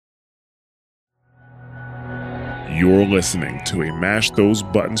You're listening to a Mash Those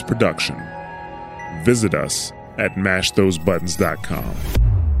Buttons production. Visit us at mashthosebuttons.com.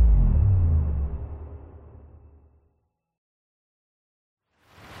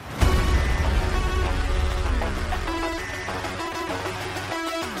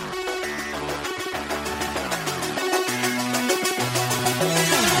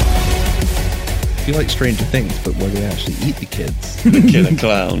 I feel like Stranger Things, but where they actually eat the kids. The killer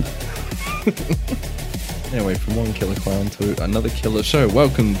clown. Anyway, from one killer clown to another killer show.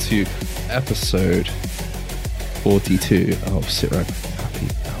 Welcome to episode 42 of SITREP Happy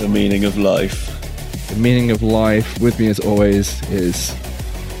Hour. The meaning of life. The meaning of life. With me as always is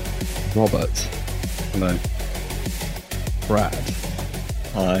Robert. Hello. Brad.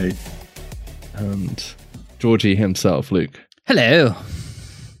 Hi. And Georgie himself, Luke. Hello.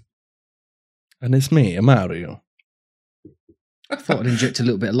 And it's me, Mario. I thought I'd inject a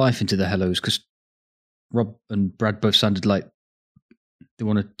little bit of life into the hellos because Rob and Brad both sounded like they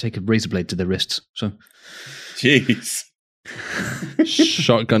want to take a razor blade to their wrists. So, Jeez.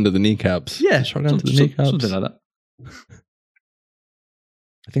 Shotgun to the kneecaps. yeah, Shotgun to the kneecaps. something like that.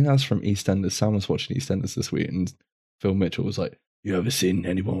 I think that's from EastEnders. Sam was watching EastEnders this week, and Phil Mitchell was like, "You ever seen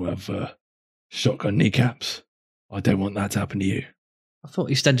anyone with shotgun kneecaps? I don't want that to happen to you." I thought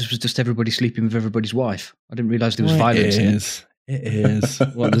EastEnders was just everybody sleeping with everybody's wife. I didn't realise there was violence in it. It is.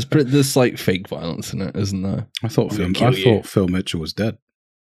 Well, there's like fake violence in it, isn't there? I thought Phil Mitchell was dead.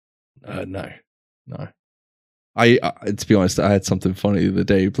 No. I to be honest, I had something funny the other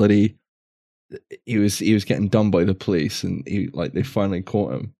day. Bloody, he was getting done by the police, and they finally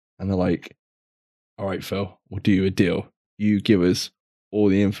caught him, and they're like, "All right, Phil, we'll do you a deal. You give us all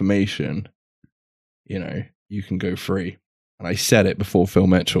the information, you can go free." And I said it before Phil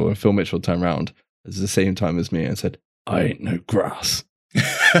Mitchell, and Phil Mitchell turned around at the same time as me and said, "I ain't no grass." I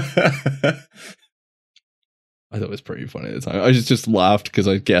thought it was pretty funny at the time. I just laughed because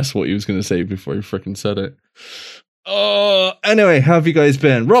I guessed what he was going to say before he freaking said it. Oh, anyway, how have you guys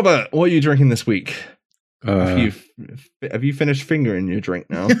been? Robert, what are you drinking this week? Have you finished fingering your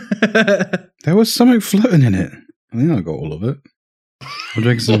drink now? There was something floating in it. I think I got all of it. I'm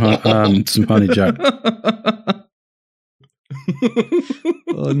drinking some honey jack.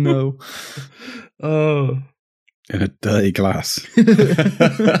 Oh, no. Oh. In a dirty glass.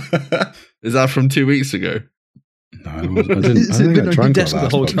 Is that from 2 weeks ago? No, I didn't. I think I drank desk the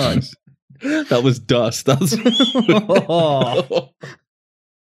whole time. That was dust. That's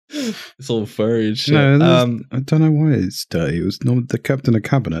it's all furry shit. No, I don't know why it's dirty. It was they're kept in a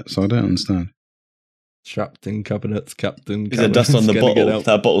cabinet, so I don't understand. Trapped in cabinets, Captain. Is there dust on the bottle?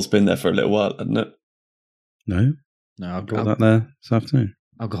 That bottle's been there for a little while, hasn't it? No, I got that there this afternoon.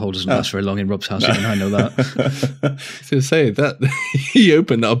 Alcohol doesn't last very long in Rob's house, even I know that. I was going to say that he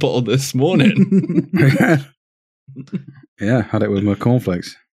opened that bottle this morning. Yeah, had it with my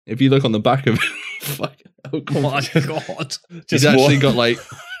cornflakes. If you look on the back of it, Oh my God. He's actually got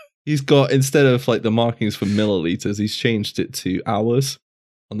he's got, instead of the markings for milliliters, he's changed it to hours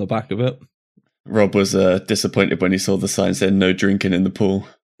on the back of it. Rob was disappointed when he saw the sign saying no drinking in the pool.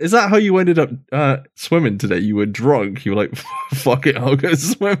 Is that how you ended up swimming today? You were drunk. You were like, fuck it, I'll go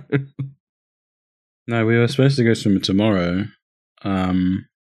swimming. No, we were supposed to go swimming tomorrow.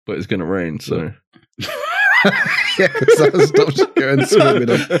 But it's going to rain, so. Yeah, because I stopped going swimming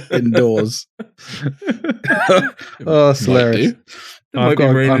indoors. Oh, that's hilarious. I've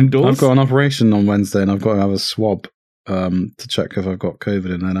got an operation on Wednesday, and I've got to have a swab to check if I've got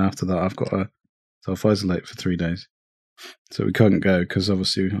COVID, and then after that I've got to self-isolate for 3 days. So we couldn't go because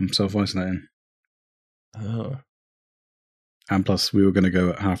obviously I'm self-isolating. Oh. And plus we were going to go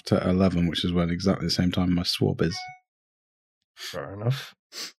at 11:30, which is when exactly the same time my swab is. Fair enough.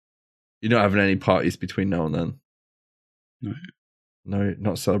 You're not having any parties between now and then? No. No,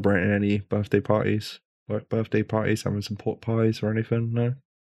 not celebrating any birthday parties? Birthday parties, having some pork pies or anything? No?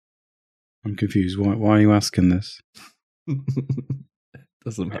 I'm confused. Why are you asking this?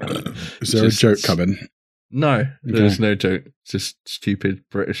 Doesn't matter. Is there a joke coming? No, there's no joke. It's just stupid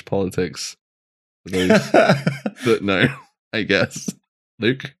British politics. For those that know, I guess.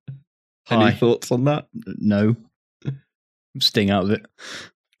 Luke, any thoughts on that? No. I'm staying out of it.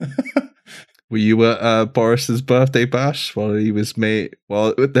 Were you at Boris's birthday bash while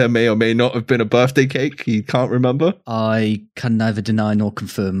there may or may not have been a birthday cake? You can't remember? I can neither deny nor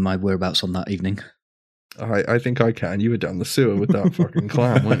confirm my whereabouts on that evening. I think I can. You were down the sewer with that fucking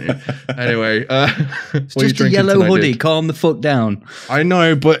clown, weren't you? Anyway, it's just a yellow hoodie. Calm the fuck down. I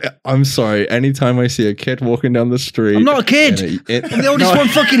know, but I'm sorry. Anytime I see a kid walking down the street, I'm not a kid. I'm the oldest one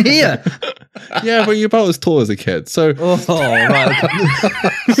fucking here. Yeah, but you're about as tall as a kid. So, right.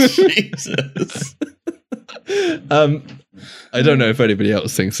 Jesus. I don't know if anybody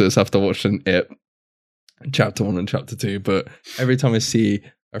else thinks this after watching it, chapter 1 and chapter 2, but every time I see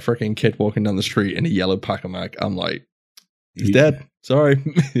a freaking kid walking down the street in a yellow Pac-A-Mac, I'm like, he's dead. Sorry,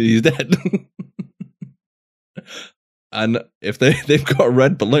 he's dead. And if they've got a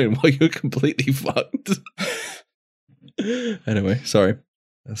red balloon, well, you're completely fucked. Anyway, sorry.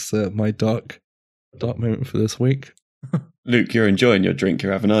 That's my dark moment for this week. Luke, you're enjoying your drink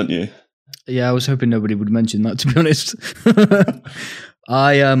you're having, aren't you? Yeah, I was hoping nobody would mention that, to be honest.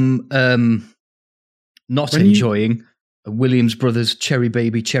 I am not enjoying a Williams Brothers Cherry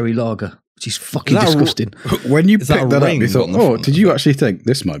Baby Cherry Lager, which is fucking disgusting. When you picked that up, you thought, oh, did you actually think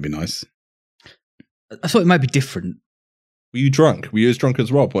this might be nice? I thought it might be different. Were you drunk? Were you as drunk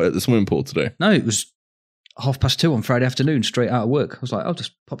as Rob at the swimming pool today? No, it was 2:30 on Friday afternoon, straight out of work. I was like, I'll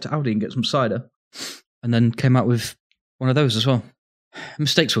just pop to Aldi and get some cider. And then came out with one of those as well.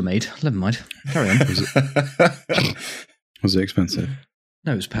 Mistakes were made. Never mind. Carry on. Was it expensive?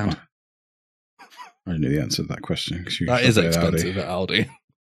 No, it was £1. I didn't know the answer to that question. That is expensive at Aldi.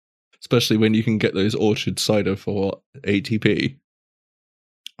 Especially when you can get those orchard cider for 80p.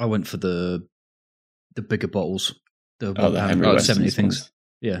 I went for the bigger bottles. The Henry Weston's 70 things. ones.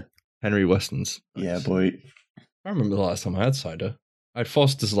 Yeah. Henry Weston's. Yeah, boy. I remember the last time I had cider. I had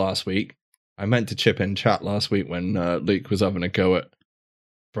Foster's last week. I meant to chip in chat last week when Luke was having a go at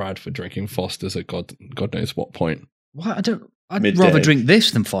Brad for drinking Foster's at God knows what point. What? I'd rather drink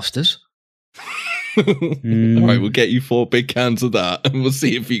this than Foster's. All right, we'll get you 4 big cans of that, and we'll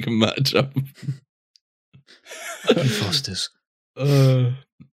see if you can match up. Foster's. Brad,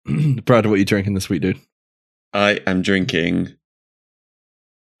 what are you drinking this week, dude? I am drinking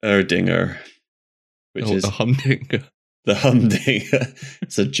Erdinger, which is the Humdinger. The Humdinger.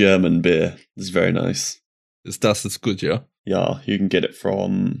 It's a German beer. It's very nice. That's good, yeah? Yeah, you can get it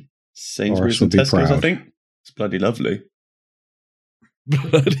from Sainsbury's and Tesco's, I think. It's bloody lovely.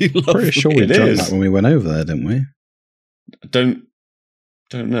 Bloody lovely. Pretty sure we drank that when we went over there, didn't we? Don't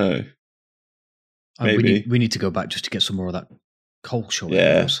know. Maybe. We need to go back just to get some more of that coal short.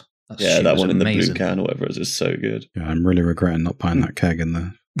 Yeah. That one in amazing. the blue can or whatever is so good. Yeah, I'm really regretting not buying that keg in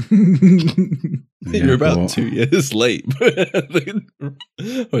there. You're about 2 years late.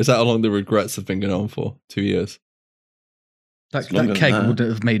 Or is that how long the regrets have been going on for? 2 years. That keg wouldn't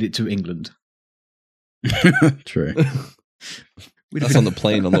have made it to England. True. That's on the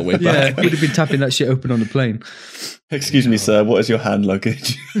plane on the way back. Yeah, we'd have been tapping that shit open on the plane. Excuse me, sir, what is your hand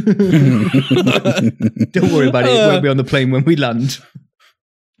luggage? Don't worry about it. It won't be on the plane when we land.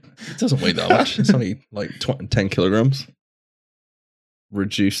 It doesn't weigh that much. It's only like 10 kilograms.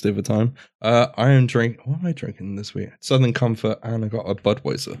 Reduced over time. What am I drinking this week? Southern Comfort, and I got a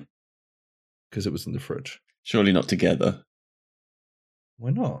Budweiser. Because it was in the fridge. Surely not together. Why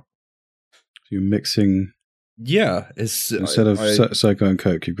not? You're mixing... Yeah, instead of SoCo and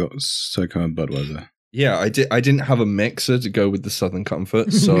Coke, you've got SoCo and Budweiser. Yeah, I didn't have a mixer to go with the Southern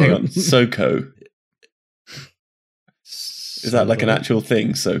Comfort, so hang on, SoCo. Is that like an actual thing,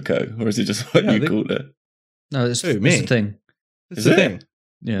 SoCo, or is it just what you called it? No, it's a thing. It's a thing.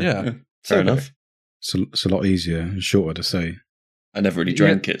 Yeah. Fair enough. It's a lot easier and shorter to say. I never really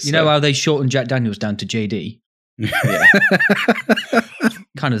drank it. You know how they shortened Jack Daniels down to JD? Yeah.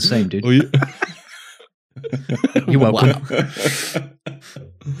 Kind of the same, dude. Oh, You're welcome.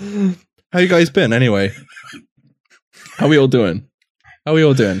 How you guys been anyway? How we all doing?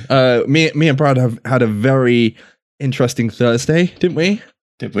 Me and Brad have had a very interesting Thursday, didn't we?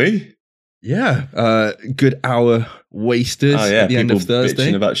 Did we? Yeah. Good hour wasted at the end of Thursday.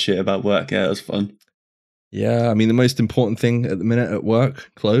 Bitching about shit about work. Yeah, it was fun. Yeah, I mean, the most important thing at the minute at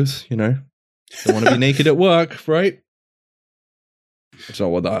work, clothes, Don't want to be naked at work, right? I don't know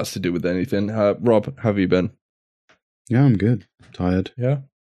what that has to do with anything. Rob, how have you been? Yeah, I'm good. Tired. Yeah.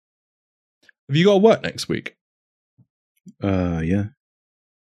 Have you got to work next week? Yeah.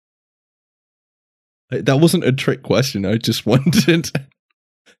 That wasn't a trick question. I just wondered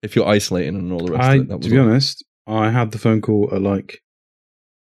if you're isolating and all the rest of it. To be honest, I had the phone call at like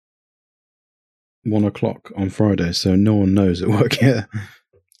 1 o'clock on Friday, so no one knows at work yet.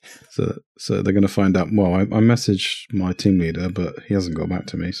 So they're going to find out. Well, I messaged my team leader, but he hasn't got back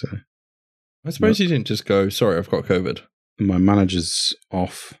to me. So I suppose you didn't just go, sorry, I've got COVID. My manager's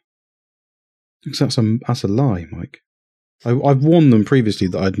off. That's a lie, Mike. I've warned them previously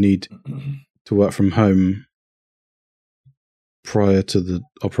that I'd need to work from home prior to the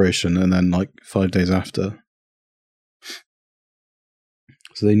operation and then like 5 days after.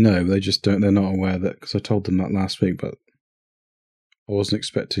 So they know, they're not aware that, because I told them that last week, but I wasn't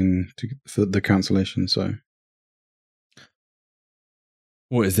expecting for the cancellation, so.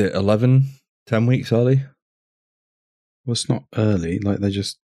 What is it, 11, 10 weeks, are they? Well, it's not early. Like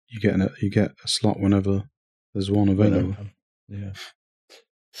you get a slot whenever there's one available. Yeah.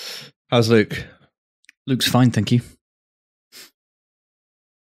 How's Luke? Luke's fine, thank you.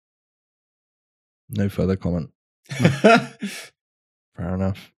 No further comment. Fair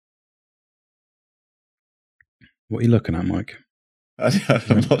enough. What are you looking at, Mike? I'm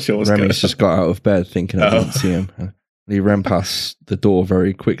not sure what's going on. Remy's just got out of bed thinking I didn't see him. And he ran past the door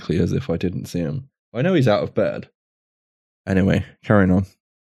very quickly as if I didn't see him. I know he's out of bed. Anyway, carrying on.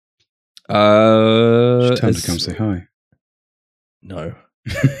 Just time to come say hi. No.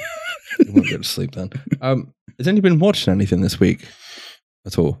 You won't go to sleep then. Has anybody been watching anything this week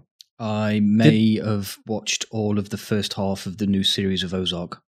at all? I may have watched all of the first half of the new series of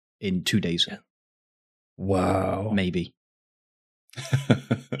Ozark in 2 days. Wow. Maybe.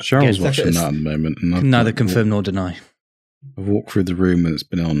 Cheryl's watching that at the moment. And I've neither confirm nor deny. I've walked through the room and it's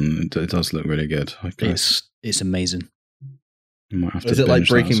been on. And it does look really good. It's amazing. I might have to binge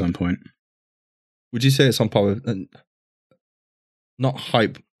that at some point. Would you say it's on par with, not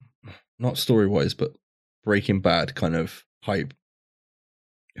hype, not story-wise, but Breaking Bad kind of hype?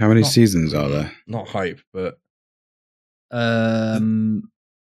 How many seasons are there? Not hype, but... I don't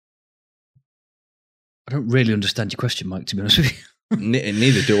really understand your question, Mike, to be honest with you.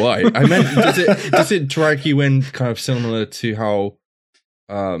 Neither do I. I meant, does it drag you in kind of similar to how...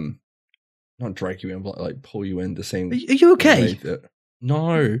 not drag you in, but like pull you in the same... Are you okay?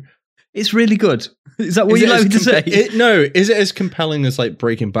 No. It's really good. Is that what you'd like me to say? No. Is it as compelling as like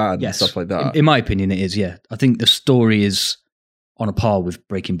Breaking Bad and stuff like that? In my opinion, it is, yeah. I think the story is on a par with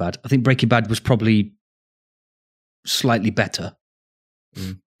Breaking Bad. I think Breaking Bad was probably slightly better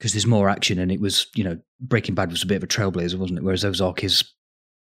because there's more action and it was, Breaking Bad was a bit of a trailblazer, wasn't it? Whereas Ozark is...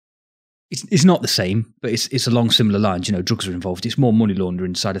 It's not the same, but it's along similar lines. Drugs are involved. It's more money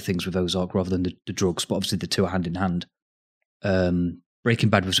laundering side of things with Ozark rather than the drugs, but obviously the two are hand in hand. Breaking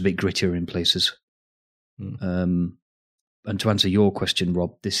Bad was a bit grittier in places. And to answer your question,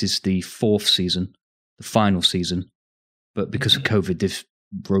 Rob, this is the 4th season, the final season. But because of COVID, they've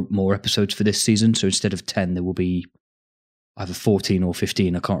wrote more episodes for this season. So instead of 10, there will be either 14 or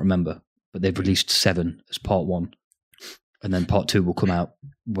 15. I can't remember. But they've released 7 as part 1. And then part 2 will come out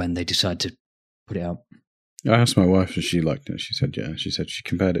when they decide to put it out. I asked my wife if she liked it. She said, yeah. She said she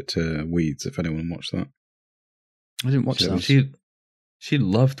compared it to Weeds, if anyone watched that. I didn't watch that. She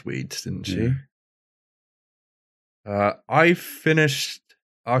loved Weeds, didn't she? Yeah. I finished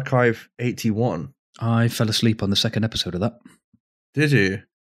Archive 81. I fell asleep on the 2nd episode of that. Did you?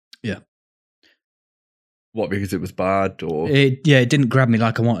 Yeah. What, because it was bad? Or it didn't grab me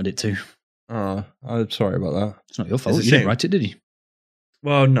like I wanted it to. Oh, I'm sorry about that. It's not your fault. You didn't write it, did you?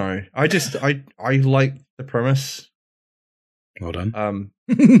 Well, no. I like the premise. Well done.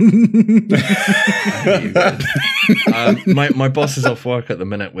 My boss is off work at the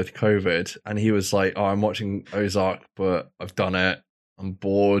minute with COVID, and he was like, "Oh, I'm watching Ozark, but I've done it. I'm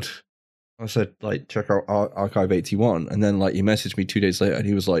bored." I said, "Like, check out Archive 81," and then like he messaged me 2 days later, and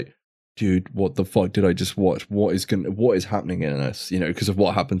he was like, "Dude, what the fuck did I just watch? What is happening in this? Because of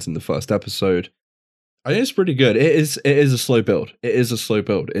what happens in the first episode." I think it's pretty good. It is a slow build.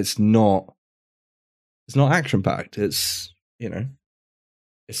 It's not action packed. It's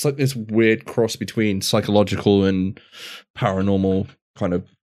it's like this weird cross between psychological and paranormal kind of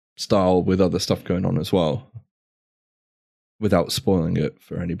style with other stuff going on as well, without spoiling it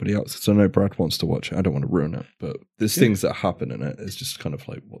for anybody else. So I know Brad wants to watch it. I don't want to ruin it, but there's things that happen in it. It's just kind of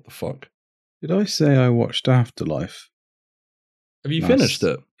like, what the fuck? Did I say I watched Afterlife? Have you finished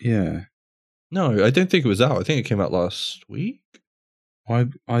it? Yeah. No, I don't think it was out. I think it came out last week.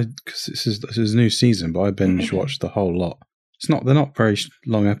 Because this is a new season, but I binge watched the whole lot. They're not very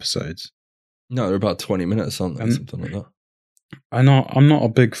long episodes. No, they're about 20 minutes, aren't they? Something like that. I'm not a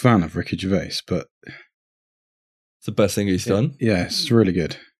big fan of Ricky Gervais, but it's the best thing he's done. Yeah, it's really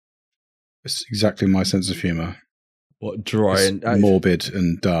good. It's exactly my sense of humor. What, dry and morbid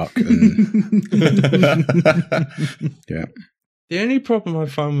and dark and yeah. The only problem I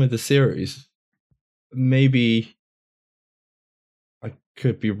found with the series, maybe I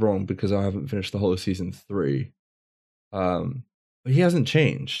could be wrong because I haven't finished the whole of season 3. But he hasn't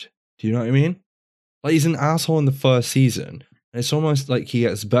changed. Do you know what I mean? Like, he's an asshole in the first season, and it's almost like he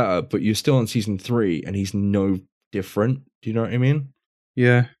gets better, but you're still on season 3, and he's no different. Do you know what I mean?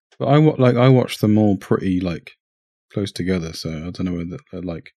 Yeah, but I watched them all pretty close together, so I don't know whether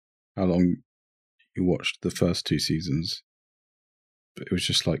how long you watched the first 2 seasons, but it was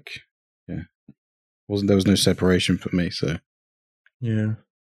just there was no separation for me. So yeah,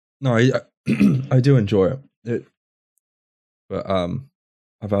 no, I do enjoy it. But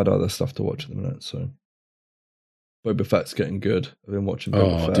I've had other stuff to watch at the minute, so Boba Fett's getting good. I've been watching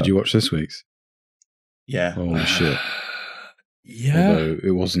Boba Fett. Did you watch this week's? Yeah. Holy shit. Yeah. Although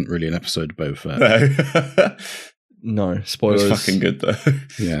it wasn't really an episode of Boba Fett. No, spoilers. It was fucking good, though.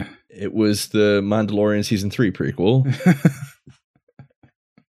 Yeah. It was the Mandalorian Season 3 prequel.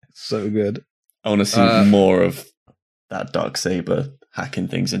 So good. I want to see more of that Darksaber hacking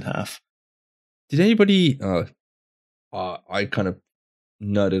things in half. Did anybody... I kind of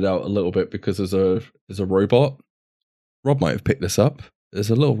nerded out a little bit because there's a robot. Rob might have picked this up.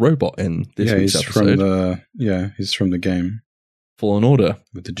 There's a little robot in this week's episode. He's from the game Fallen Order,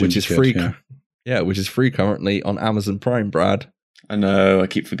 with the which is kid, free. Yeah. Yeah, which is free currently on Amazon Prime, Brad. I know, I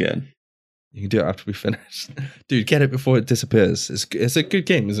keep forgetting. You can do it after we finish. Dude, get it before it disappears. It's a good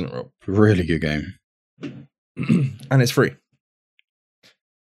game, isn't it, Rob? Really good game. And it's free.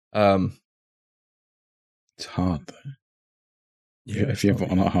 It's hard, though. Yeah, if you have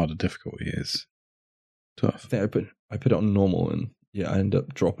it on a harder difficulty, it's tough. I think I put it on normal and I end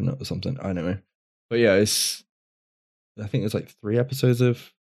up dropping it or something. I don't know. But yeah, I think there's like 3 episodes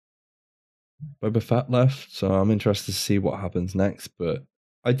of Boba Fett left, so I'm interested to see what happens next. But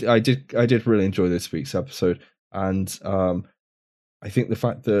I did really enjoy this week's episode, and I think the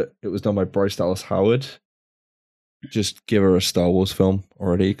fact that it was done by Bryce Dallas Howard, just give her a Star Wars film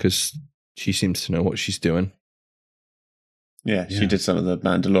already, because she seems to know what she's doing. Yeah, she did some of the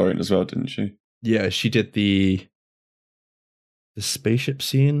Mandalorian as well, didn't she? Yeah, she did the spaceship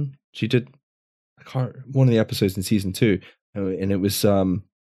scene. She did one of the episodes in season 2, and it was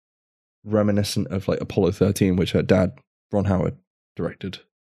reminiscent of like Apollo 13, which her dad Ron Howard directed,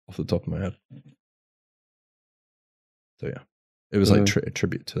 off the top of my head. So yeah, it was like a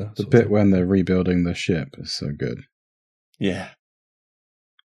tribute to that. The bit when they're rebuilding the ship is so good. Yeah,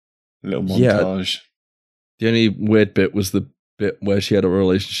 a little montage. Yeah. The only weird bit was the bit where she had a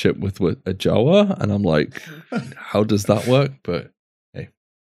relationship with a Jawa, and I'm like, how does that work? But hey,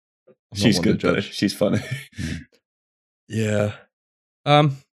 she's good though. She's funny. Yeah.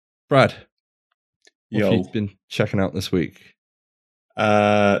 Brad, what have you been checking out this week?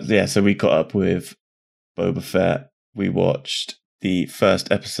 So we caught up with Boba Fett. We watched the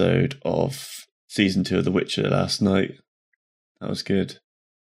first episode of season 2 of The Witcher last night. That was good.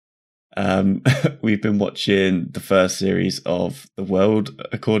 We've been watching the first series of The World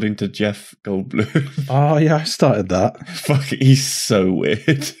According to Jeff Goldblum. Oh yeah, I started that. Fuck, he's so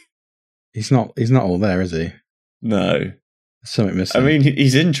weird. He's not all there, is he? No. There's something missing. I mean,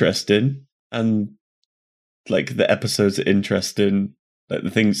 he's interesting, and like the episodes are interesting. Like the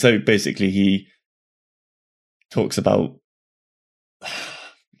thing. So basically, he talks about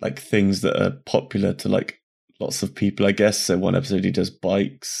like things that are popular to like lots of people, I guess. So one episode he does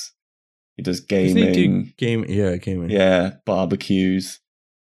bikes. He does gaming. Gaming. Yeah, barbecues.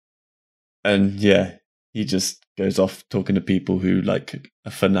 And yeah, he just goes off talking to people who like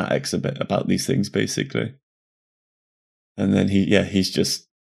are fanatics a bit about these things, basically. And then he's just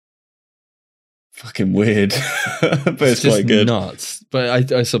fucking weird. But it's quite good. Nuts.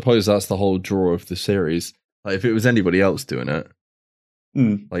 But I suppose that's the whole draw of the series. Like if it was anybody else doing it,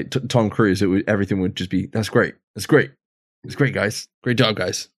 like Tom Cruise, everything would just be, that's great. That's great. It's great, guys. Great job,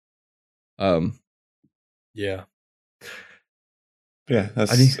 guys. Yeah. Yeah,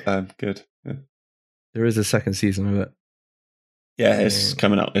 that's good. Yeah. There is a second season of it. Yeah, it's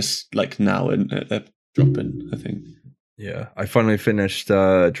coming out. It's like now, and they're dropping, I think. Yeah, I finally finished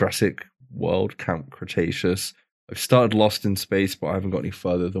Jurassic World Camp Cretaceous. I've started Lost in Space, but I haven't got any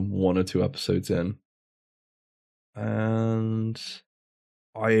further than 1 or 2 episodes in. And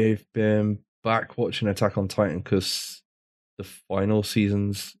I've been back watching Attack on Titan because the final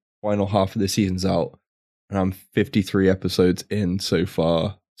half of the season's out, and I'm 53 episodes in so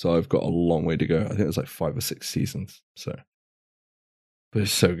far, so I've got a long way to go. I think it's like 5 or 6 seasons. So, but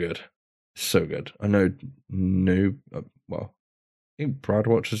it's so good, so good. I know I think Brad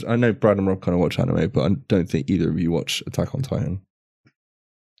watches. I know Brad and Rob kind of watch anime, but I don't think either of you watch Attack on Titan.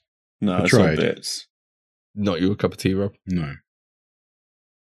 No, I tried bits. Not your cup of tea, Rob. No.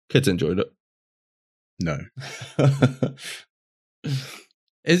 Kids enjoyed it. No.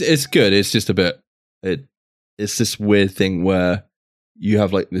 It's good. It's just a bit. It's this weird thing where you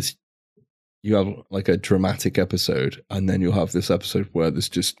have like a dramatic episode, and then you'll have this episode where there's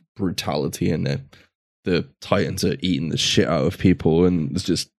just brutality, and the Titans are eating the shit out of people, and there's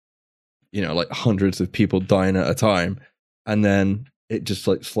just like hundreds of people dying at a time, and then it just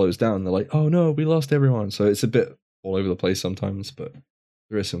like slows down. They're like, oh no, we lost everyone. So it's a bit all over the place sometimes, but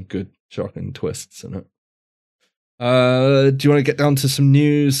there is some good shocking twists in it. Do you want to get down to some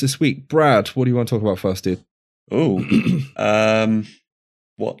news this week? Brad, what do you want to talk about first, dude? Oh,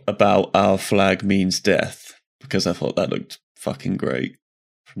 what about Our Flag Means Death? because I thought that looked fucking great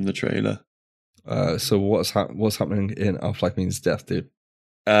from the trailer. So what's happening in Our Flag Means Death, dude?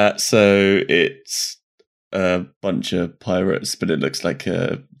 So it's a bunch of pirates, but it looks like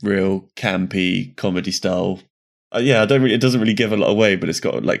a real campy comedy style. It doesn't really give a lot away, but it's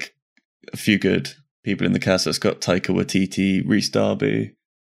got like a few good people in the cast. So it's got Taika Waititi, Rhys Darby,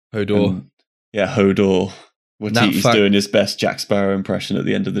 Hodor. Hodor. Waititi's doing his best Jack Sparrow impression at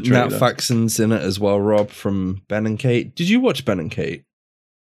the end of the trailer. Nat Faxon's in it as well, Rob, from Ben and Kate. Did you watch Ben and Kate?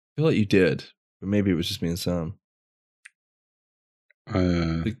 I feel like you did, but maybe it was just me and Sam.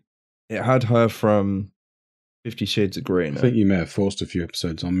 It had her from 50 Shades of Grey. I think you may have forced a few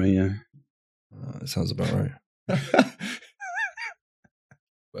episodes on me, yeah. That sounds about right.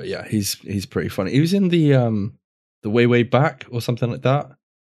 But yeah, he's pretty funny. He was in the Way Back or something like that.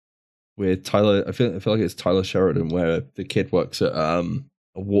 With Tyler, I feel like it's Tyler Sheridan, where the kid works at a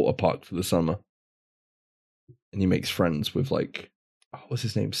water park for the summer, and he makes friends with what's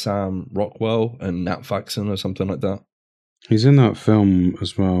his name, Sam Rockwell and Nat Faxon or something like that. He's in that film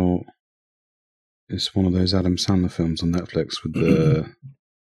as well. It's one of those Adam Sandler films on Netflix with the.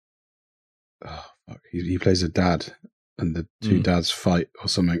 He plays a dad, and the two dads fight or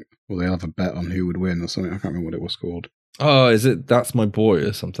something, or they have a bet on who would win or something. I can't remember what it was called. Oh, is it That's My Boy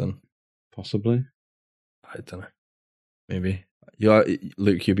or something? Possibly. I don't know. Maybe. Yeah,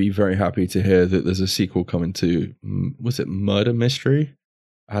 Luke, you'll be very happy to hear that there's a sequel coming to, was it Murder Mystery?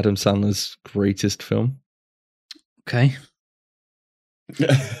 Adam Sandler's greatest film. Okay.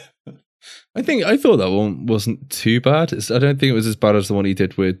 I thought that one wasn't too bad. I don't think it was as bad as the one he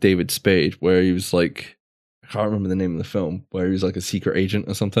did with David Spade, where he was like, I can't remember the name of the film, where he was like a secret agent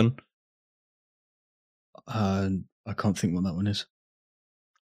or something. I can't think what that one is.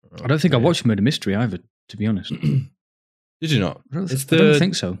 I don't think I watched Murder Mystery either, to be honest. Did you not? I don't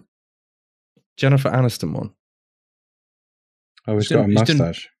think so. Jennifer Aniston one. Oh, he's got a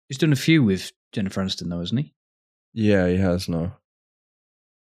mustache. He's done a few with Jennifer Aniston, though, hasn't he? Yeah, he has now.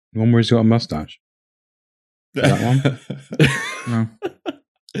 The one where he's got a mustache. That one? No.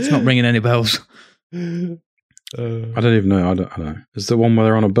 It's not ringing any bells. I don't even know. I don't know. Is the one where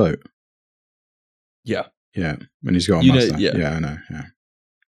they're on a boat? Yeah. Yeah. And he's got a mustache. Yeah, I know. Yeah.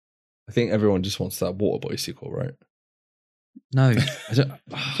 I think everyone just wants that Waterboy sequel, right? No.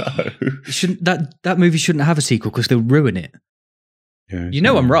 It shouldn't. That movie shouldn't have a sequel because they'll ruin it. Yeah, you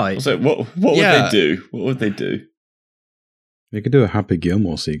know I'm right. So what would they do? What would they do? They could do a Happy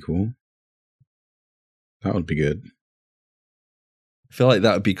Gilmore sequel. That would be good. I feel like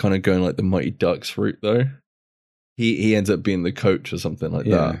that would be kind of going like the Mighty Ducks route, though. He ends up being the coach or something like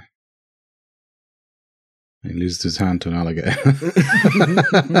that. He loses his hand to an alligator.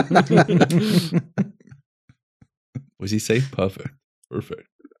 What does he say? Perfect. I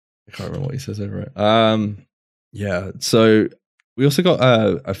can't remember what he says over it. Yeah, so we also got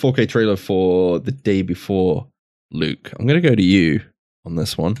a 4K trailer for The Day Before, Luke. I'm going to go to you on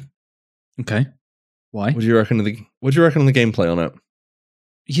this one. Okay. Why? What do you reckon of the gameplay on it?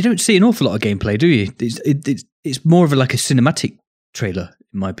 You don't see an awful lot of gameplay, do you? It's more of a cinematic trailer,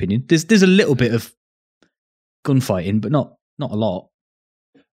 in my opinion. There's a little bit of gunfighting, but not a lot.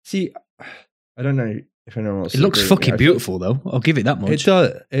 See, I don't know if anyone else. It looks fucking beautiful, though. I'll give it that much. It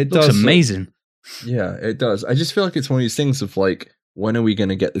does. It looks amazing. Yeah, it does. I just feel like it's one of these things of when are we going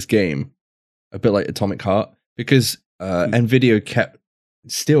to get this game? A bit like Atomic Heart, because NVIDIA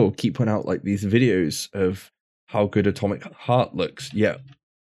keep putting out these videos of how good Atomic Heart looks. Yeah,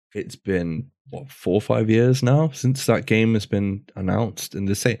 it's been 4 or 5 years now since that game has been announced, and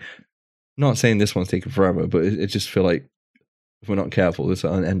not saying this one's taken forever, but it just feel like if we're not careful, this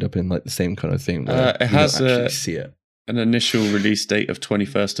will end up in the same kind of thing. Where it has see it. An initial release date of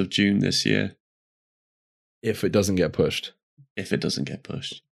 21st of June this year. If it doesn't get pushed.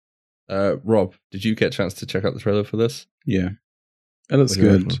 Rob, did you get a chance to check out the trailer for this? Yeah. It looks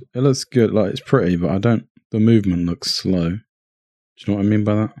good. It looks good. It's pretty, but the movement looks slow. Do you know what I mean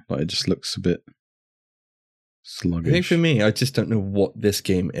by that? It just looks a bit sluggish. I think for me, I just don't know what this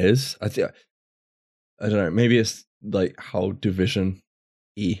game is. I don't know. Maybe it's how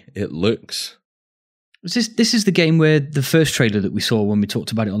Division-y it looks. This is the game where the first trailer that we saw when we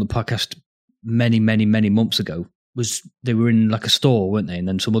talked about it on the podcast many, many, many months ago was they were in a store, weren't they? And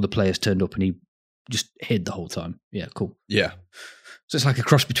then some other players turned up and he just hid the whole time. Yeah, cool. Yeah. So it's like a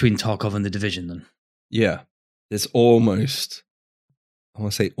cross between Tarkov and The Division then. Yeah. It's almost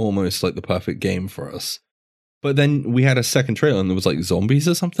the perfect game for us. But then we had a second trailer and there was zombies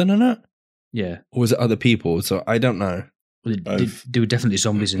or something in it. Yeah. Or was it other people? So I don't know. Well, there were definitely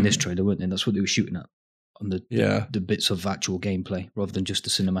zombies in this trailer, weren't they? That's what they were shooting at on the bits of actual gameplay rather than just the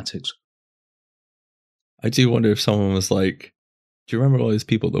cinematics. I do wonder if someone was like, do you remember all those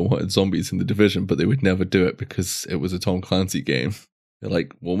people that wanted zombies in The Division, but they would never do it because it was a Tom Clancy game? They're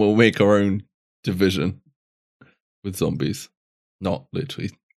like, well, we'll make our own Division with zombies. Not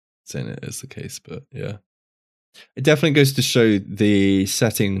literally saying it is the case, but yeah. It definitely goes to show the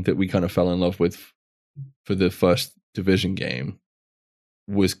setting that we kind of fell in love with for the first Division game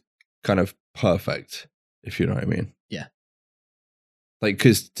was kind of perfect, if you know what I mean. Yeah. Like,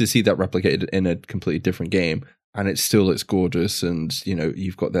 because to see that replicated in a completely different game, and it still looks gorgeous, and, you know,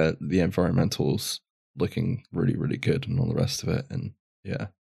 you've got the environmentals looking really, really good and all the rest of it. And yeah,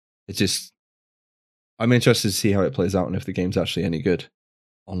 it's just, I'm interested to see how it plays out and if the game's actually any good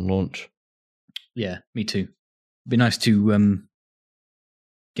on launch. Yeah, me too. It'd be nice to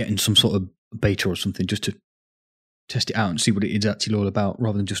get in some sort of beta or something just to test it out and see what it is actually all about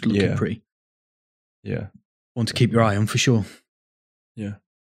rather than just looking pretty. Yeah. One to keep your eye on for sure. Yeah.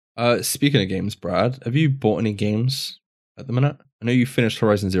 Speaking of games, Brad, have you bought any games at the minute? I know you finished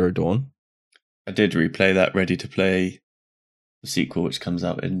Horizon Zero Dawn. I did replay that, ready to play the sequel, which comes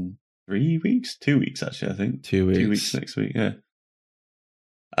out in 3 weeks? 2 weeks, actually, I think. 2 weeks. 2 weeks next week, yeah.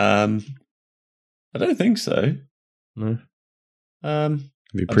 I don't think so. No. Have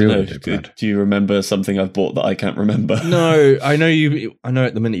you pre-ordered it, Brad? Do you remember something I've bought that I can't remember? No, I know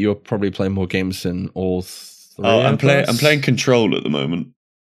at the minute you're probably playing more games than all three. I'm playing Control at the moment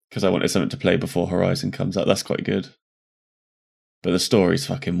because I wanted something to play before Horizon comes out. That's quite good. But the story's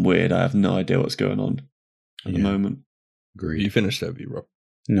fucking weird. I have no idea what's going on at the moment. Agreed. You finished it, have you, Rob?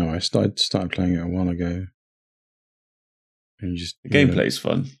 No, I started playing it a while ago. And the gameplay's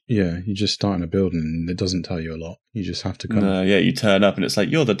fun. Yeah, you just start in a building and it doesn't tell you a lot. You just have to come. No, yeah, you turn up and it's like,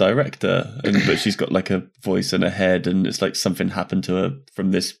 you're the director. But she's got like a voice in her head and it's like something happened to her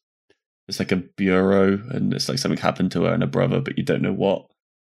from this. It's like a bureau and it's like something happened to her and her brother, but you don't know what.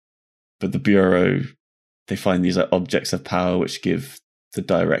 But the bureau, they find these like objects of power which give the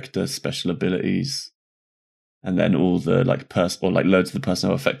director special abilities. And then all the like loads of the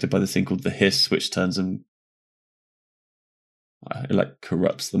personnel affected by this thing called the hiss, which turns them. It like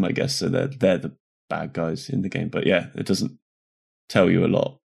corrupts them, I guess. So they're the bad guys in the game. But yeah, it doesn't tell you a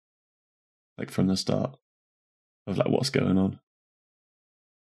lot, like from the start, of like what's going on.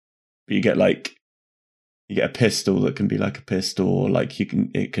 But you get a pistol that can be like a pistol, or like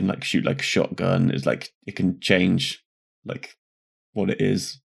it can like shoot like a shotgun. It's like it can change like what it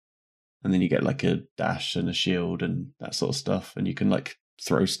is, and then you get like a dash and a shield and that sort of stuff, and you can like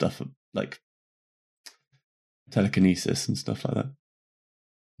throw stuff like telekinesis and stuff like that.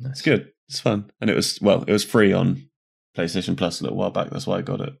 Nice. It's good. It's fun, and it was free on PlayStation Plus a little while back. That's why I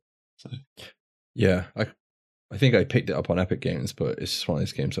got it. So. Yeah, I think I picked it up on Epic Games, but it's just one of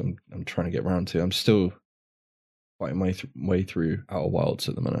those games I'm trying to get around to. I'm still fighting my way through Outer Wilds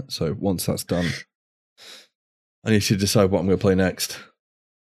at the minute. So once that's done, I need to decide what I'm going to play next.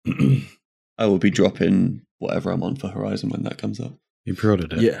 I will be dropping whatever I'm on for Horizon when that comes up. You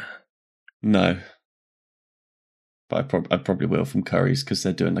pre-ordered it? Yeah. No. But I probably will from Curry's because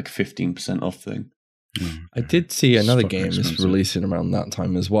they're doing like a 15% off thing. I did see another game is releasing around that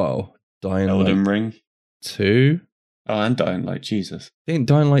time as well. Elden Ring 2. Oh, and Dying Light, Jesus. I think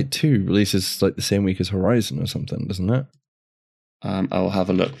Dying Light 2 releases like the same week as Horizon or something, doesn't it? I'll have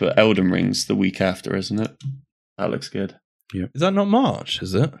a look, but Elden Ring's the week after, isn't it? That looks good. Yeah. Is that not March,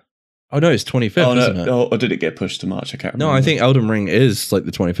 is it? Oh no, it's 25th, isn't it? Or did it get pushed to March? I can't remember. No, I think Elden Ring is like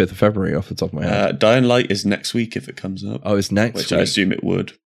the 25th of February off the top of my head. Dying Light is next week if it comes up. Oh, it's next week? I assume it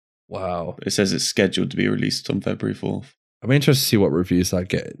would. Wow. It says it's scheduled to be released on February 4th. I'm interested to see what reviews that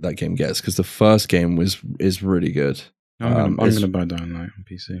game gets, because the first game is really good. I'm going to buy Dying Light on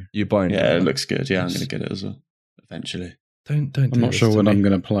PC. You buying? Yeah, it looks good. Yeah, I'm going to get it as well eventually. Don't. I'm not sure when I'm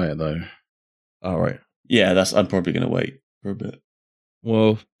going to play it though. All right. Yeah, I'm probably going to wait for a bit.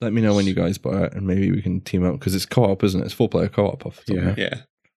 Well, let me know when you guys buy it, and maybe we can team up, because it's co-op, isn't it? It's 4-player co-op off the top. Yeah.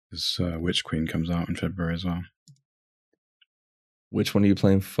 Because Witch Queen comes out in February as well. Which one are you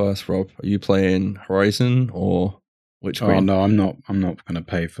playing first, Rob? Are you playing Horizon or Witch Queen? Oh no, I'm not going to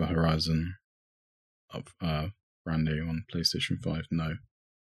pay for Horizon brand new on PlayStation 5. No,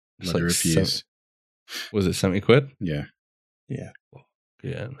 it's like refuse. Was it 70 quid? Yeah. Yeah.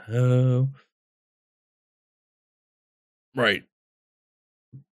 No. Right.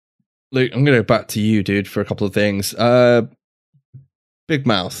 Luke, I'm going to go back to you, dude, for a couple of things. Big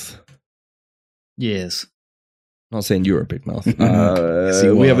Mouth. Yes. Not saying you're a big mouth. Yes,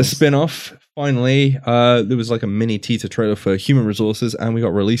 we have a spin-off. Finally, there was like a mini teaser trailer for Human Resources, and we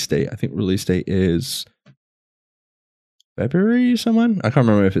got release date. I think release date is February, someone? I can't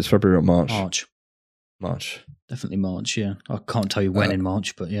remember if it's February or March. March. Definitely March, yeah. I can't tell you when in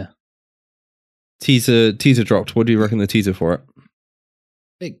March, but yeah. teaser dropped. What do you reckon the teaser for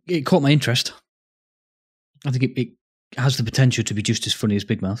it? It caught my interest. I think it has the potential to be just as funny as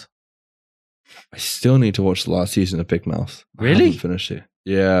Big Mouth. I still need to watch the last season of Big Mouth. Really? I haven't finished it.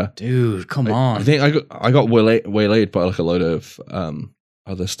 Yeah, dude, come on. I think I got waylaid by like a load of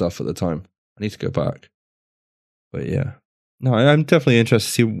other stuff at the time. I need to go back. But yeah, no, I'm definitely interested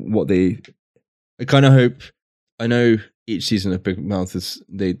to see what they. I kind of hope. I know each season of Big Mouth is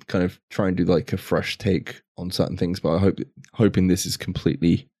they kind of try and do like a fresh take on certain things, but hoping this is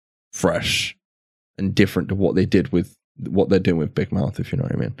completely fresh and different to what they did with what they're doing with Big Mouth. If you know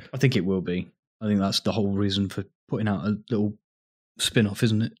what I mean. I think it will be. I think that's the whole reason for putting out a little spin-off,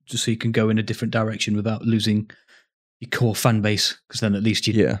 isn't it? Just so you can go in a different direction without losing your core fan base. Because then at least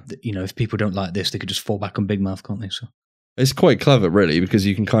you know, if people don't like this, they could just fall back on Big Mouth, can't they? So it's quite clever, really, because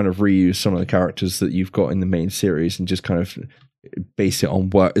you can kind of reuse some of the characters that you've got in the main series and just kind of base it on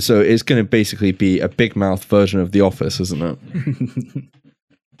work. So it's going to basically be a Big Mouth version of The Office, isn't it?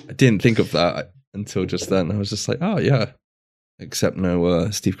 I didn't think of that until just then. I was just like, oh yeah, except no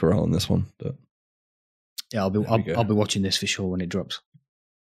Steve Carell on this one. But yeah, I'll be watching this for sure when it drops.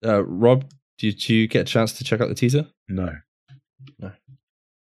 Rob, did you get a chance to check out the teaser? No. Are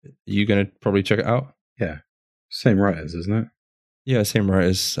you going to probably check it out? Yeah. Same writers, isn't it? Yeah, same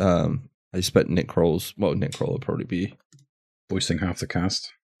writers. I expect Nick Kroll will probably be voicing half the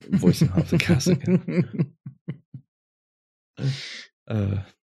cast. Voicing half the cast again.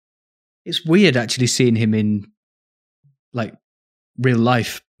 It's weird actually seeing him in like real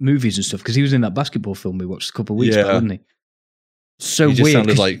life movies and stuff, because he was in that basketball film we watched a couple of weeks back, wasn't he? So he just weird.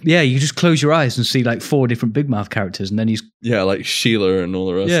 Sounded like, you just close your eyes and see like 4 different Big Mouth characters, and then he's like Sheila and all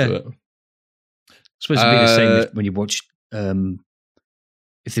the rest of it. It's supposed to be the same when you watch.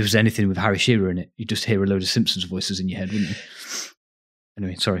 If there was anything with Harry Shearer in it, you just hear a load of Simpsons voices in your head, wouldn't you?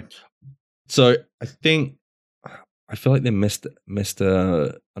 Anyway, sorry. So I feel like they missed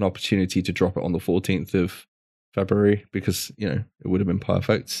an opportunity to drop it on the 14th of February, because it would have been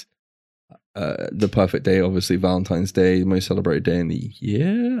perfect. The perfect day, obviously Valentine's Day, the most celebrated day in the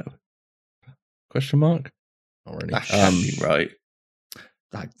year? Question mark? Not really. That can't be right.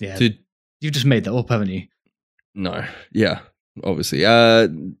 You've just made that up, haven't you? No. Yeah, obviously.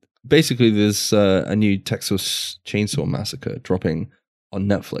 Basically, there's a new Texas Chainsaw Massacre dropping on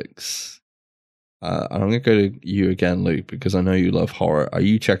Netflix. And I'm going to go to you again, Luke, because I know you love horror. Are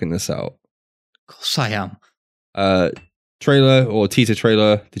you checking this out? Of course I am. Trailer or teaser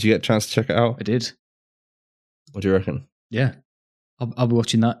trailer. Did you get a chance to check it out? I did. What do you reckon? Yeah. I'll be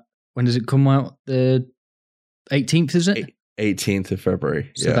watching that. When does it come out? The 18th, is it? 18th of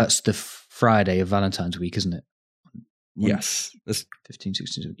February. So that's the Friday of Valentine's week, isn't it? Yes. 15,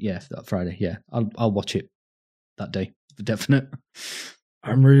 16, yeah, that Friday. Yeah. I'll watch it that day for definite.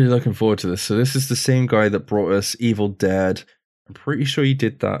 I'm really looking forward to this. So this is the same guy that brought us Evil Dead. I'm pretty sure he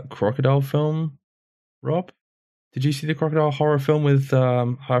did that crocodile film. Rob, did you see the crocodile horror film with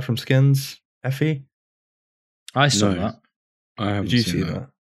Hire from Skins, Effie? I saw that. I haven't Did you seen see that?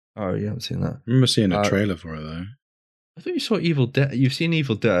 Oh, you haven't seen that. I remember seeing a trailer for it, though. I thought you saw Evil Dead. You've seen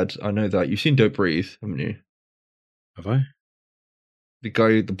Evil Dead. I know that. You've seen Don't Breathe, haven't you? Have I?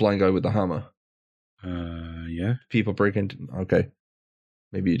 The blind guy with the hammer. Yeah. People break into... Okay.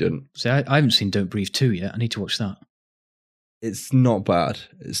 Maybe you didn't. See, I haven't seen Don't Breathe 2 yet. I need to watch that. It's not bad.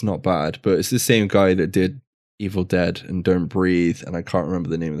 It's not bad. But it's the same guy that did Evil Dead and Don't Breathe. And I can't remember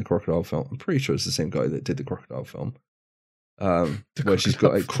the name of the crocodile film. I'm pretty sure it's the same guy that did the crocodile film. Where she's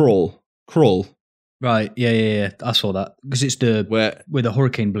got like Crawl. Right. Yeah. I saw that. Because it's where the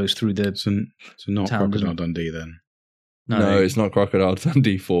hurricane blows through the So not town, Crocodile Dundee, then? No, it's not Crocodile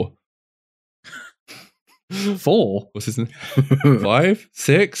Dundee 4. 4? What's his name? 5?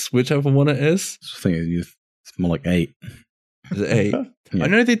 6? Whichever one it is. I think it's more like 8. Is it 8? Yeah. I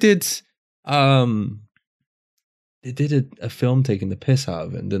know they did a film taking the piss out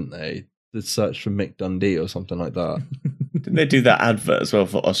of it, didn't they? The Search for Mick Dundee or something like that. Didn't they do that advert as well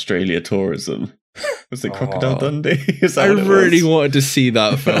for Australia tourism? Was it Crocodile Dundee? I really wanted to see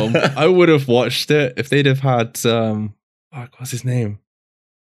that film. I would have watched it if they'd have had what's his name?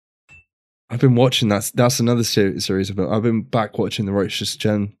 I've been watching that's another series of I've been back watching The Righteous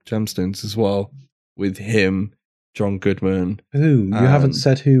Gemstones as well, with him, John Goodman. Who? You haven't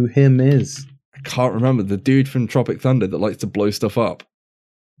said who him is. I can't remember. The dude from Tropic Thunder that likes to blow stuff up.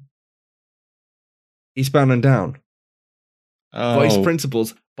 Eastbound and Down. Vice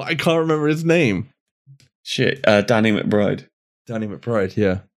Principals, but I can't remember his name. Shit, Danny McBride. Danny McBride,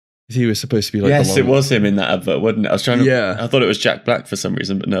 yeah. He was supposed to be like yes, it was him in that advert, wasn't it? I was trying to. Yeah. I thought it was Jack Black for some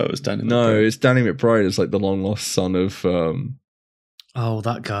reason, but no, it was Danny McBride. No, it's Danny McBride. It's like the long lost son of Oh,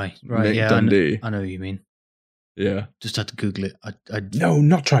 that guy. Right, Nick yeah. Dundee. I know who you mean. Yeah. Just had to Google it. No,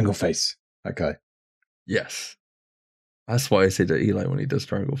 not Triangle Face. That guy. Yes. That's why I say to Eli when he does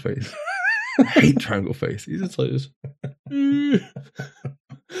Triangle Face. I hate Triangle Face. He's just like this.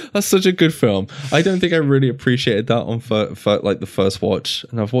 That's such a good film. I don't think I really appreciated that on for like the first watch,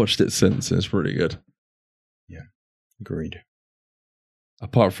 and I've watched it since, and it's really good. Yeah, agreed.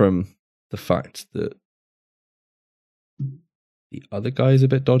 Apart from the fact that the other guy is a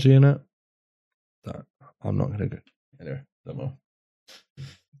bit dodgy in it, that I'm not gonna go anyway. Don't know.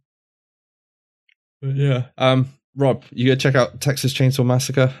 But yeah, Rob, you gotta check out Texas Chainsaw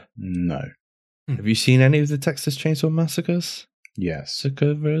Massacre. No. Have you seen any of the Texas Chainsaw Massacres? Yes. I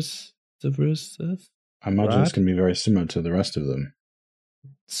imagine it's going to be very similar to the rest of them.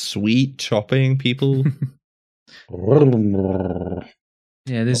 Sweet chopping people. Yeah,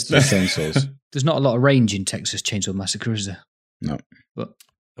 there's chainsaws. There's not a lot of range in Texas Chainsaw Massacre, is there? No. But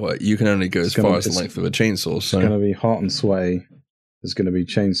well, you can only go as far as the length of a chainsaw. It's So going to be hot and sweaty. There's going to be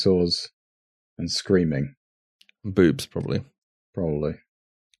chainsaws and screaming. boobs, probably. Probably.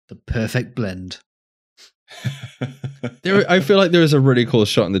 the perfect blend. I feel like there is a really cool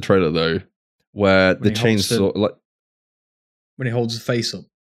shot in the trailer though, where the chainsaw, like when he holds his face up.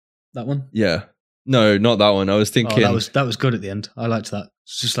 That one? Yeah. No, not that one. I was thinking that was good at the end. I liked that.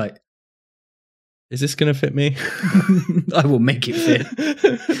 It's just like, is this gonna fit me? I will make it fit.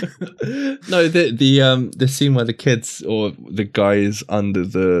 No, the scene where the kids or the guys under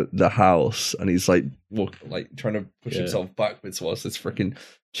the house and he's like trying to push himself backwards whilst this freaking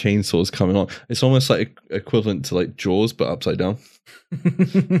chainsaw's coming on. It's almost like equivalent to like Jaws but upside down.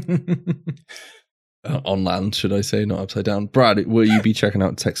 On land, should I say, not upside down. Brad, will you be checking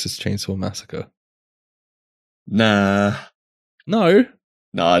out Texas Chainsaw Massacre? Nah. No,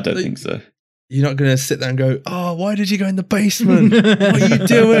 I don't think so. You're not going to sit there and go, oh, why did you go in the basement? What are you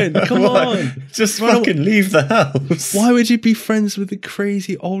doing? Come on. Just fucking leave the house. Why would you be friends with the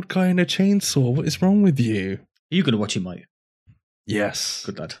crazy old guy in a chainsaw? What is wrong with you? Are you going to watch it, Mike? Yes.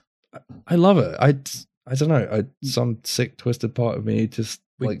 Good lad. I love it. I don't know. Some sick, twisted part of me just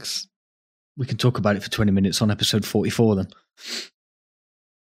likes... We can talk about it for 20 minutes on episode 44 then.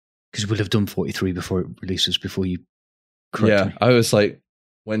 Because we'll have done 43 before it releases, before you correct me. I was like,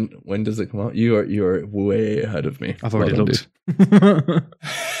 when does it come out? You're way ahead of me. I've already looked.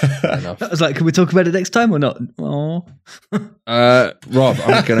 Enough. I was like, can we talk about it next time or not? Oh. Rob,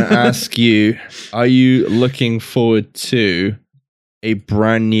 I'm going to ask you, are you looking forward to a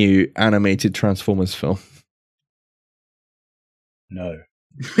brand new animated Transformers film? No.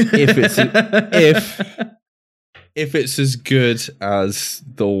 If it's as good as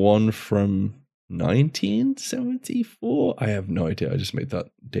the one from 1974, I have no idea. I just made that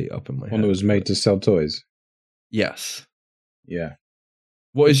date up in my head. One that was made to sell toys. Yes. Yeah.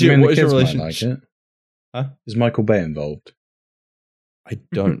 What is your relationship? Like it? Huh? Is Michael Bay involved? I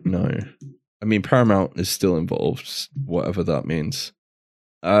don't know. I mean, Paramount is still involved, whatever that means.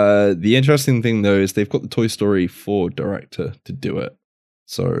 The interesting thing though is they've got the Toy Story 4 director to do it.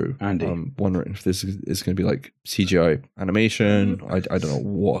 So Andy. I'm wondering if this is going to be like CGI animation. I don't know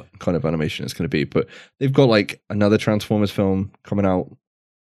what kind of animation it's going to be, but they've got like another Transformers film coming out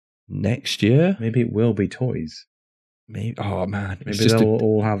next year. Maybe it will be toys. Maybe. Oh man, maybe they'll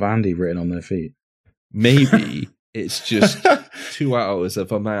all have Andy written on their feet. Maybe it's just 2 hours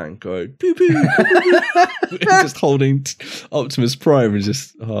of a man going boo boo, just holding Optimus Prime and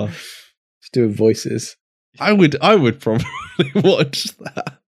just doing voices. I would probably watch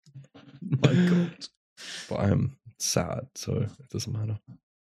that. My God, but I'm sad, so it doesn't matter.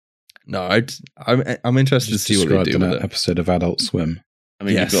 No, I'm interested to see what they do with it. Episode of Adult Swim. I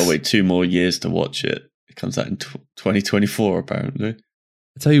mean, you've got to wait 2 more years to watch it. It comes out in 2024, apparently.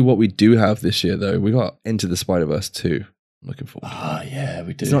 I tell you what, we do have this year though. We got Into the Spider-Verse 2. I'm looking forward to it. Yeah,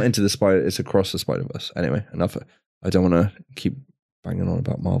 we do. It's not Into the Spider. It's Across the Spider-Verse. Anyway, enough. I don't want to keep banging on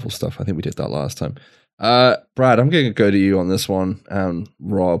about Marvel stuff. I think we did that last time. Brad, I'm going to go to you on this one.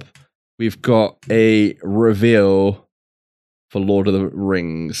 Rob, we've got a reveal for Lord of the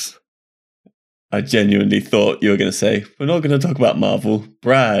Rings. I genuinely thought you were going to say, we're not going to talk about Marvel.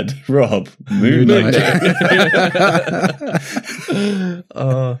 Brad, Rob, Moon Knight.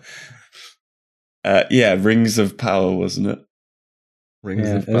 Yeah, Rings of Power, wasn't it? Rings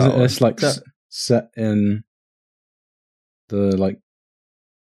of Power. It's like set in the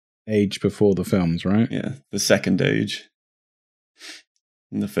age before the films, right? Yeah, the second age.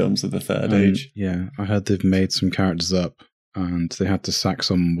 And the films are the third age. Yeah, I heard they've made some characters up and they had to sack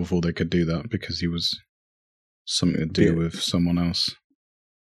someone before they could do that because he was something to do with someone else.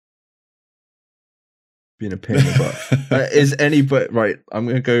 being a pain in the butt. Right, I'm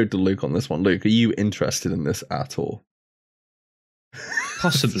going to go to Luke on this one. Luke, are you interested in this at all?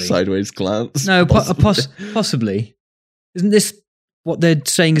 Possibly. Sideways glance. No, possibly. Isn't this what they're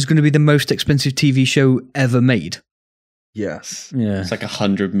saying is going to be the most expensive TV show ever made? Yes. Yeah. It's like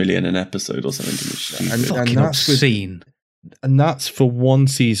 100 million an episode or something. And Fucking that's obscene. And that's for one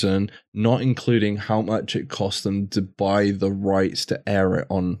season, not including how much it cost them to buy the rights to air it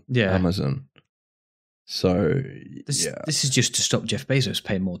on Amazon. So, this is just to stop Jeff Bezos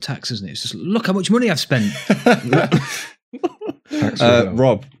paying more tax, isn't it? It's just, look how much money I've spent.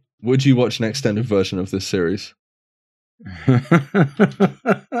 Rob, would you watch an extended version of this series?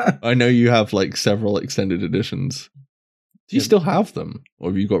 I know you have like several extended editions. Do you still have them?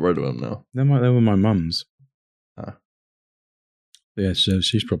 Or have you got rid of them now? They were my mum's. Yeah, so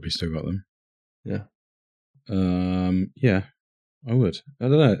she's probably still got them. Yeah. Yeah, I would. I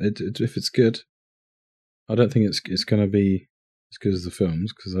don't know if it's good. I don't think it's going to be as good as the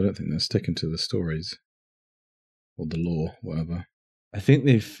films because I don't think they're sticking to the stories or the lore, whatever. I think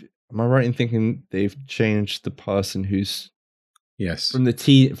am I right in thinking they've changed the person who's... Yes. From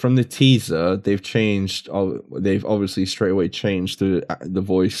the teaser, they've changed... they've obviously straight away changed the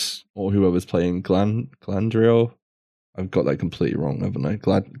voice or whoever's playing Glandriel. I've got that completely wrong, haven't I?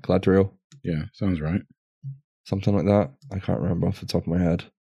 Gladriel? Yeah, sounds right. Something like that. I can't remember off the top of my head.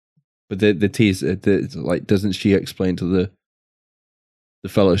 But the teaser, doesn't she explain to the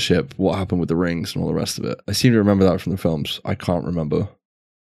Fellowship what happened with the rings and all the rest of it? I seem to remember that from the films. I can't remember.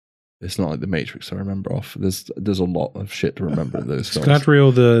 It's not like The Matrix I remember off. There's a lot of shit to remember in those films.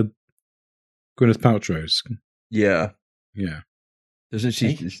 Gladriel the Gwyneth Paltrow's. Yeah. Yeah. Doesn't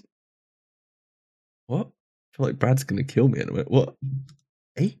she... Hey? What? I feel like Brad's going to kill me in a minute. What?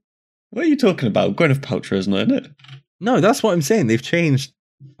 Hey? What are you talking about? Gwyneth Paltrow is not in it. No, that's what I'm saying. They've changed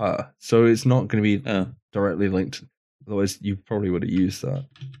her. So it's not going to be directly linked. Otherwise, you probably would have used that.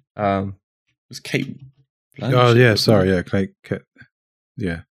 It was Kate Blanchett. Oh, yeah, sorry. Yeah, Kate.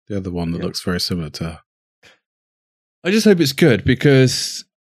 Yeah, the other one that looks very similar to her. I just hope it's good because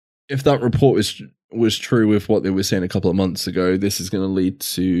if that report was true with what they were saying a couple of months ago, this is going to lead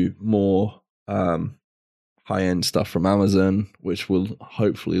to more high-end stuff from Amazon, which will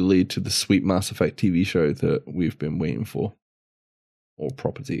hopefully lead to the sweet Mass Effect TV show that we've been waiting for, or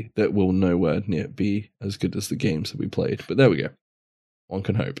property that will nowhere near be as good as the games that we played. But there we go. One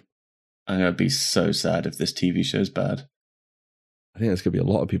can hope. I'm going to be so sad if this TV show's bad. I think there's going to be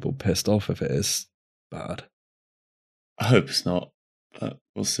a lot of people pissed off if it is bad. I hope it's not, but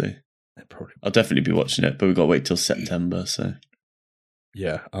we'll see. Probably. I'll definitely be watching it, but we've got to wait till September, so...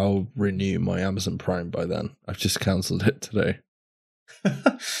 Yeah, I'll renew my Amazon Prime by then. I've just cancelled it today.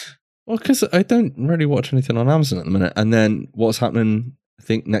 Well, because I don't really watch anything on Amazon at the minute. And then what's happening, I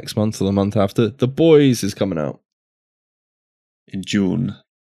think, next month or the month after, The Boys is coming out. In June.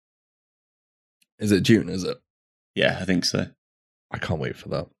 Is it June, is it? Yeah, I think so. I can't wait for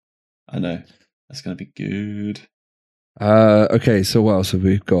that. I know. That's going to be good. Okay, so what else have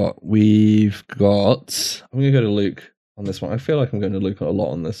we got? We've got... I'm going to go to Luke on this one. I feel like I'm going to Luke a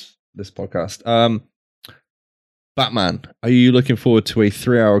lot on this podcast. Batman. Are you looking forward to a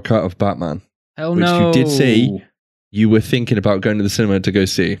 3-hour cut of Batman? Hell which no. you did say you were thinking about going to the cinema to go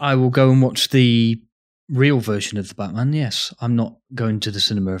see. I will go and watch the real version of the Batman, yes. I'm not going to the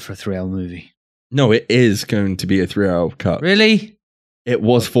cinema for a 3-hour movie. No, it is going to be a 3-hour cut. Really? It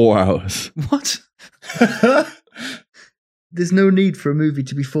was 4 hours. What? There's no need for a movie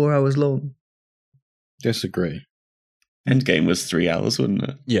to be 4 hours long. Disagree. Endgame was 3 hours, wouldn't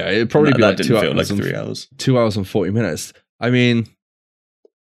it? Yeah, it'd probably be that like didn't 2 feel hours. like 3 hours. 2 hours and 40 minutes. I mean,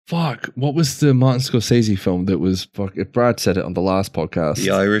 fuck. What was the Martin Scorsese film that was... Fuck, Brad said it on the last podcast.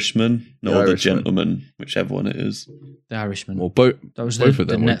 The Irishman? The Or The Irishman. Gentleman, whichever one it is. The Irishman. Well, that was both the of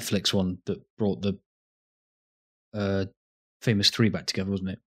them. Netflix one that brought the famous three back together, wasn't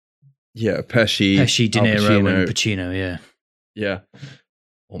it? Yeah, Pesci, De Al Niro, and Pacino, yeah. Yeah.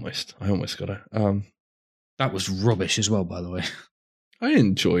 Almost. I almost got it. That was rubbish as well, by the way. I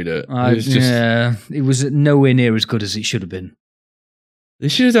enjoyed it. It was just, yeah, it was nowhere near as good as it should have been. They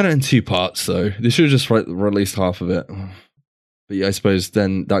should have done it in 2 parts, though. They should have just released half of it. But yeah, I suppose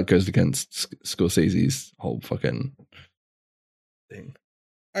then that goes against Scorsese's whole fucking thing.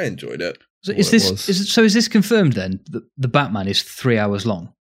 I enjoyed it. So is this confirmed then? That the Batman is 3 hours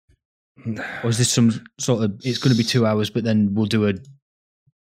long? Or is this some sort of... It's going to be 2 hours, but then we'll do a...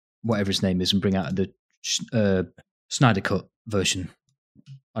 whatever his name is and bring out the Snyder Cut version.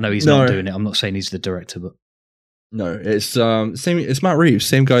 I know he's not doing it. I'm not saying he's the director, but... No, it's same. It's Matt Reeves,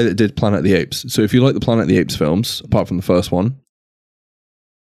 same guy that did Planet of the Apes. So if you like the Planet of the Apes films, apart from the first one,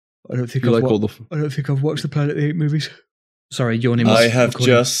 I don't think I don't think I've watched the Planet of the Apes movies. Sorry, yawning. I have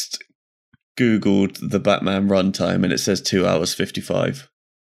just Googled the Batman runtime and it says 2 hours 55.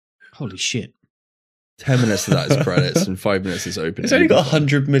 Holy shit. 10 minutes of that is credits and 5 minutes is opening. It's only got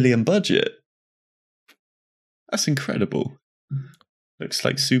 100 million budget. That's incredible. Looks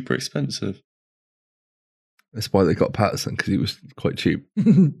like super expensive. That's why they got Patterson, because he was quite cheap.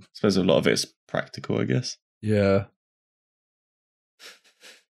 I suppose a lot of it's practical, I guess. Yeah.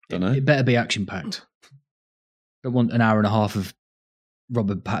 Don't know. It better be action-packed. Don't want an hour and a half of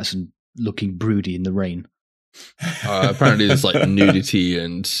Robert Pattinson looking broody in the rain. Apparently there's like nudity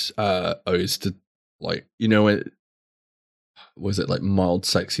and odes to, like, you know, it was it like mild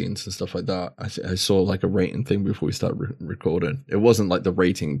sex scenes and stuff like that. I saw like a rating thing before we started recording. It wasn't like the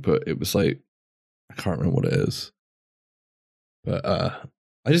rating, but it was like, I can't remember what it is. But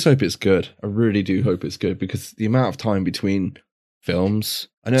I just hope it's good. I really do hope it's good, because the amount of time between films,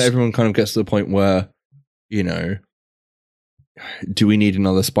 I know everyone kind of gets to the point where, you know, do we need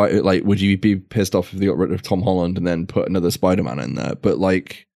another Spider? Like, would you be pissed off if they got rid of Tom Holland and then put another Spider-Man in there? But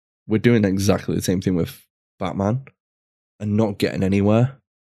like, we're doing exactly the same thing with Batman and not getting anywhere.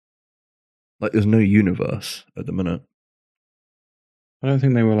 Like, there's no universe at the minute. I don't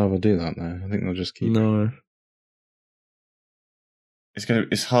think they will ever do that, though. I think they'll just keep. No.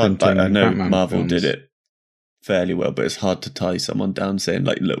 It's hard. Like, I know Batman Marvel films did it fairly well, but it's hard to tie someone down saying,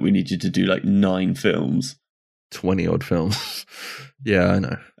 like, look, we need you to do like 9 films. 20 odd films. Yeah, I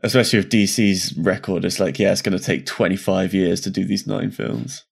know. Especially with DC's record, it's like, yeah, it's going to take 25 years to do these 9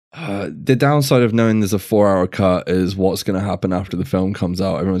 films. The downside of knowing there's a 4-hour cut is what's going to happen after the film comes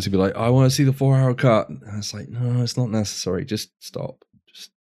out. Everyone's going to be like, I want to see the 4-hour cut. And it's like, no, it's not necessary. Just stop.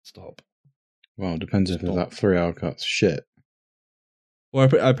 Just stop. Well, it depends if that 3-hour cut's shit. Well,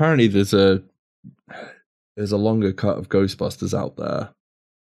 apparently there's a longer cut of Ghostbusters out there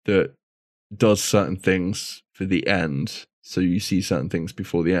that does certain things for the end, so you see certain things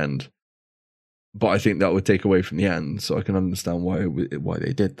before the end. But I think that would take away from the end, so I can understand why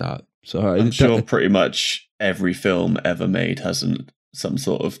they did that. So I'm sure pretty much every film ever made has some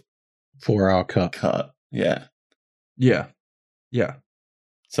sort of 4-hour cut. Yeah.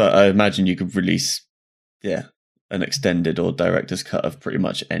 So I imagine you could release, an extended or director's cut of pretty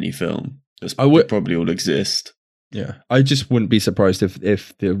much any film. They probably all exist. Yeah, I just wouldn't be surprised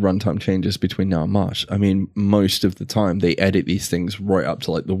if the runtime changes between now and March. I mean, most of the time they edit these things right up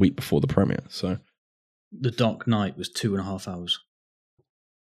to like the week before the premiere. So, The Dark Knight was 2.5 hours.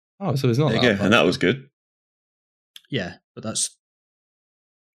 Oh, so it's not there that you go. And that was good. Yeah, but that's,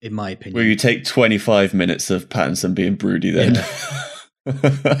 in my opinion. Will you take 25 minutes of Pattinson being broody then?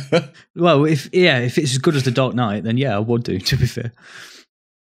 Yeah. Well, if it's as good as The Dark Knight, then yeah, I would do, to be fair.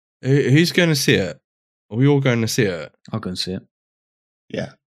 Who's going to see it? Are we all going to see it? I'll go and see it. Yeah.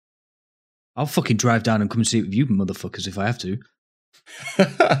 I'll fucking drive down and come and see it with you motherfuckers if I have to.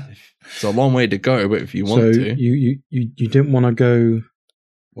 It's a long way to go, but if you want to. You didn't want to go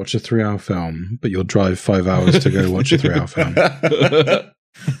watch a 3-hour film, but you'll drive 5 hours to go watch a 3-hour film.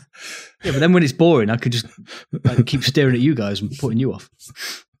 Yeah, but then when it's boring, I could just keep staring at you guys and putting you off.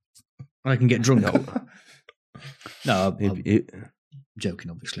 I can get drunk. No, I'm joking,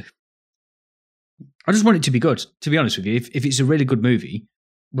 obviously. I just want it to be good, to be honest with you. If it's a really good movie,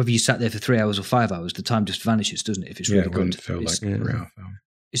 whether you sat there for 3 hours or 5 hours, the time just vanishes, doesn't it? If it's really it good. It feel like a 3-hour film.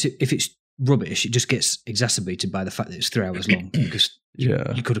 If it's rubbish, it just gets exacerbated by the fact that it's 3 hours long, because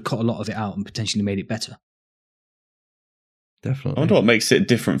you could have cut a lot of it out and potentially made it better. Definitely. I wonder what makes it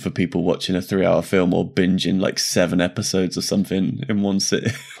different for people watching a 3-hour film or binging like 7 episodes or something in one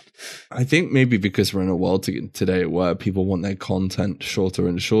sitting. I think maybe because we're in a world today where people want their content shorter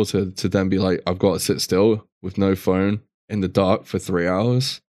and shorter, to then be like, I've got to sit still with no phone in the dark for 3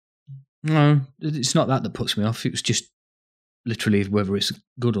 hours. No, it's not that puts me off. It was just literally whether it's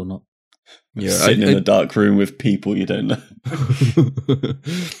good or not. Yeah, sitting in a dark room with people you don't know.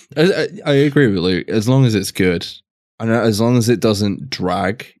 I agree with Luke. As long as it's good, and as long as it doesn't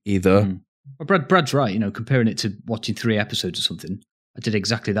drag either. Well, Brad's right. Comparing it to watching 3 episodes or something. I did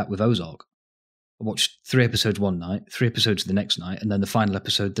exactly that with Ozark. I watched 3 episodes one night, 3 episodes the next night, and then the final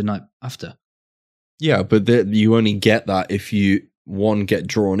episode the night after. Yeah, but you only get that if you, 1, get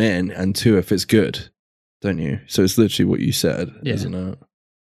drawn in, and 2, if it's good, don't you? So it's literally what you said, isn't it?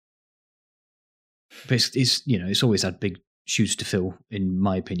 But it's always had big shoes to fill, in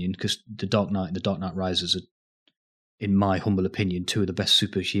my opinion, because The Dark Knight and The Dark Knight Rises are, in my humble opinion, 2 of the best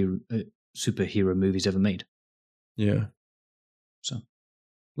superhero movies ever made. Yeah. So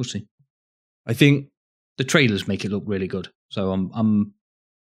we'll see. I think the trailers make it look really good. So I'm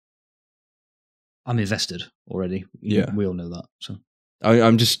invested already. Yeah. We all know that. So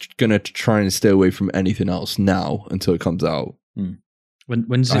I'm just gonna try and stay away from anything else now until it comes out.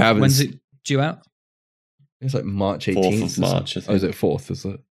 When's it due out? It's like March 18th. 4th of March, I think. Oh, is it 4th? Is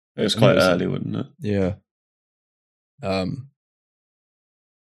it? It was quite early, wasn't it? Yeah.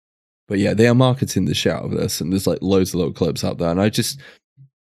 But yeah, they are marketing the shit out of this, and there's like loads of little clips out there, and I don't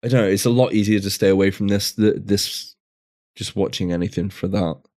know, it's a lot easier to stay away from this just watching anything for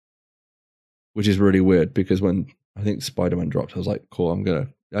that, which is really weird because when I think Spider-Man dropped, I was like, cool, I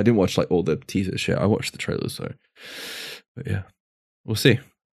didn't watch like all the teaser shit, I watched the trailers, so, but yeah, we'll see.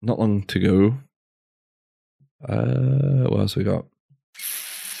 Not long to go. What else we got?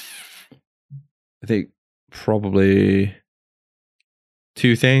 I think probably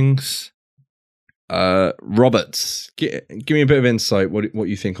 2 things. Roberts, give me a bit of insight. What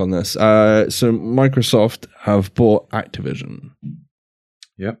you think on this? So Microsoft have bought Activision.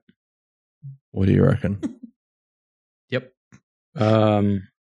 Yep. What do you reckon? Yep. No,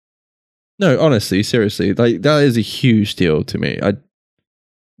 honestly, seriously, like that is a huge deal to me.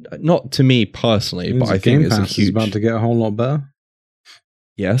 Not to me personally, but I think it's a huge. Is about to get a whole lot better.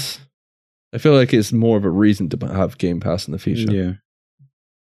 Yes, I feel like it's more of a reason to have Game Pass in the future. Yeah.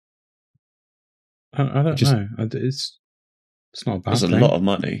 I don't know. It's not a bad thing. It's a lot of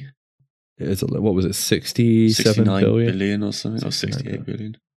money. It is what was it, 67 billion or something, or 68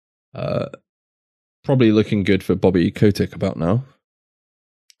 billion. Probably looking good for Bobby Kotick about now.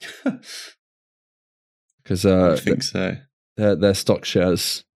 Because I think so. Their stock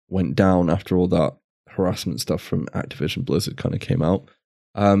shares went down after all that harassment stuff from Activision Blizzard kind of came out.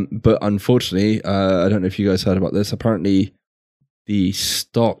 But unfortunately, I don't know if you guys heard about this. Apparently, the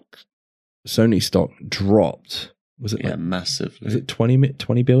Sony stock dropped. Was it massively? Was it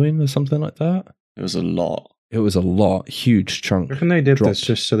 20 billion or something like that? It was a lot. It was a lot. Huge chunk. I reckon they did this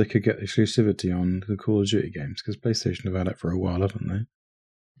just so they could get exclusivity on the Call of Duty games, because PlayStation have had it for a while, haven't they?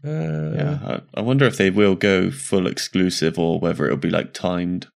 I wonder if they will go full exclusive or whether it'll be like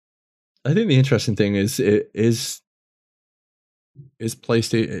timed. I think the interesting thing is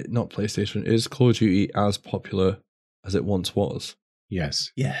PlayStation, not PlayStation, is Call of Duty as popular as it once was?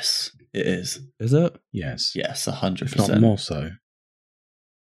 Yes. Yes, it is. Is it? Yes. Yes, 100%. If not more so.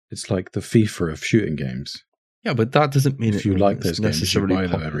 It's like the FIFA of shooting games. Yeah, but that doesn't mean if you like those games, you should buy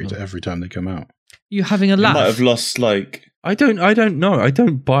them every time they come out. You're having a laugh. You might have lost like. I don't know. I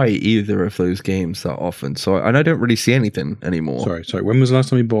don't buy either of those games that often, and I don't really see anything anymore. Sorry. When was the last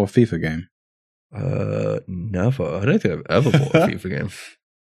time you bought a FIFA game? Never. I don't think I've ever bought a FIFA game.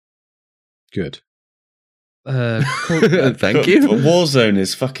 Good. Thank you. Warzone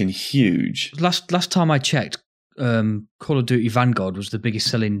is fucking huge. Last time I checked, Call of Duty Vanguard was the biggest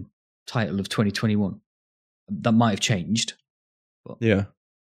selling title of 2021. That might have changed. But yeah.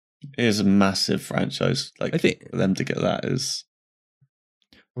 It is a massive franchise. Like, I think for them to get that is.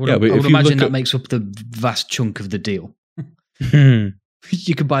 I would imagine that makes up the vast chunk of the deal. You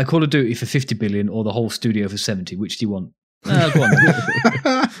could buy Call of Duty for 50 billion or the whole studio for 70. Which do you want? Go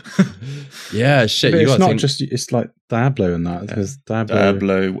on. Yeah, shit. But it's not just. It's like Diablo and that. Because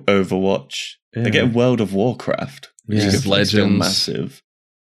Diablo, Overwatch. Yeah. They're getting World of Warcraft. League of Legends, massive.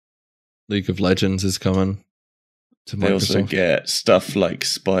 League of Legends is coming. They also get stuff like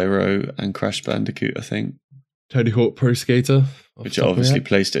Spyro and Crash Bandicoot, I think. Tony Hawk Pro Skater. Which are obviously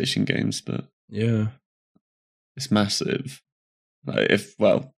PlayStation games, but yeah, it's massive. Like if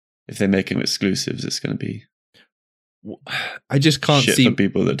they make them exclusives, it's going to be. I just can't see for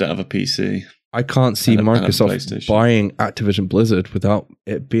people that don't have a PC. I can't see Microsoft buying Activision Blizzard without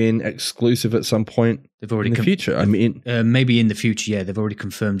it being exclusive at some point in the future. I mean, maybe in the future, yeah. They've already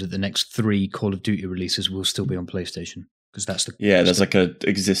confirmed that the next 3 Call of Duty releases will still be on PlayStation. Because that's the there's like a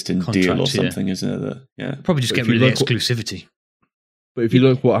existing deal or something, isn't there? Probably just get rid of the exclusivity. But if you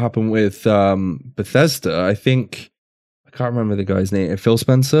look what happened with Bethesda, I can't remember the guy's name. Phil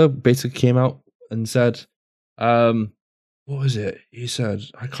Spencer basically came out and said, what was it? He said,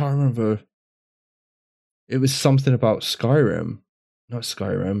 I can't remember. It was something about Skyrim. Not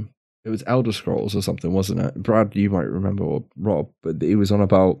Skyrim. It was Elder Scrolls or something, wasn't it? Brad, you might remember, or Rob, but it was on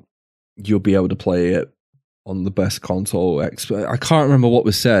about you'll be able to play it on the best console. I can't remember what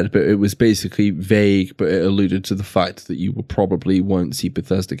was said, but it was basically vague, but it alluded to the fact that you probably won't see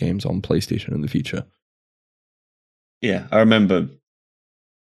Bethesda games on PlayStation in the future. Yeah, I remember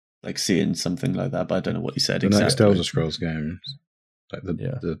like seeing something like that, but I don't know what he said exactly. The next Elder Scrolls games, like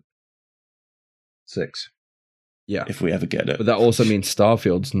the 6. Yeah, if we ever get it. But that also means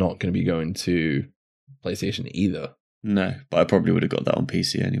Starfield's not going to be going to PlayStation either. No, but I probably would have got that on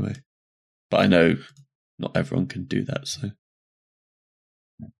PC anyway. But I know not everyone can do that, so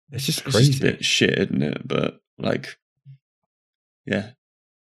it's just crazy. It's just a bit shit, isn't it? But like, yeah,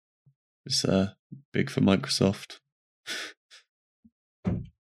 it's big for Microsoft.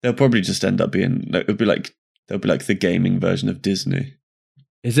 They'll probably just end up being. They'll be like the gaming version of Disney.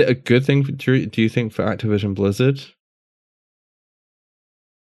 Is it a good thing do you think for Activision Blizzard?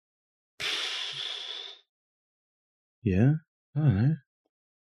 Yeah, I don't know.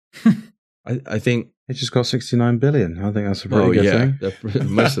 I think it just got 69 billion. I think that's a pretty good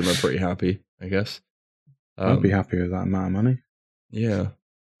thing. Most of them are pretty happy, I guess. I'd be happy with that amount of money. Yeah,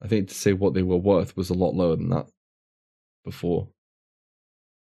 I think to say what they were worth was a lot lower than that before.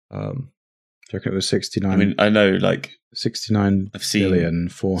 Do you reckon it was 69? I mean, I know, like 69 billion,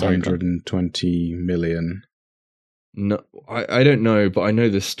 420 million. No, I don't know, but I know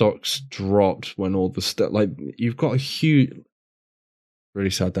the stocks dropped when all the stuff. Like, you've got a huge. Really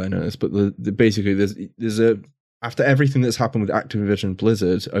sad that I know this, but basically there's after everything that's happened with Activision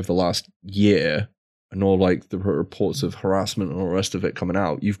Blizzard over the last year and all like the reports of harassment and all the rest of it coming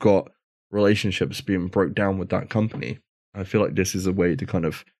out, you've got relationships being broke down with that company. I feel like this is a way to kind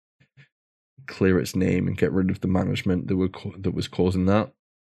of clear its name and get rid of the management that was causing that.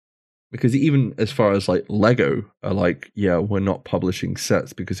 Because even as far as like Lego are like, yeah, we're not publishing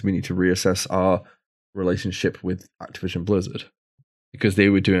sets because we need to reassess our relationship with Activision Blizzard. Because they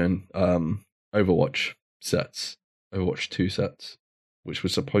were doing Overwatch 2 sets, which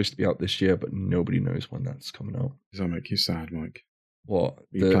was supposed to be out this year, but nobody knows when that's coming out. Does that make you sad, Mike? What? Are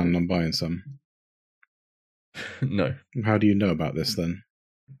you planning on buying some? No. How do you know about this then?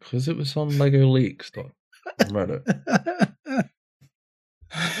 Because it was on Lego Leaks on Reddit.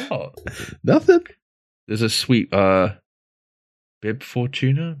 What? Nothing. There's a sweet Bib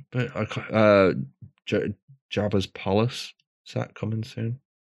Fortuna, but Jabba's Palace set coming soon.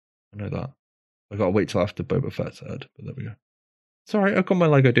 I know that. I gotta wait till after Boba Fett's aired, but there we go. It's alright, I got my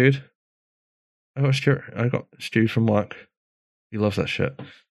Lego dude. I got Stu from work. He loves that shit.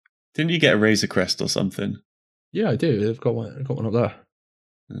 Didn't you get a Razor Crest or something? Yeah, I do. I've got one up there.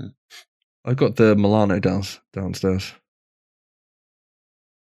 Yeah. I got the Milano downstairs.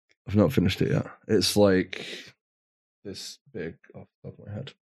 I've not finished it yet. It's like this big off the top of my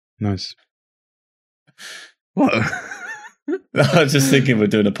head. Nice. What? I was just thinking we're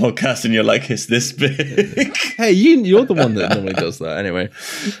doing a podcast and you're like, it's this big. Hey, you're the one that normally does that. Anyway,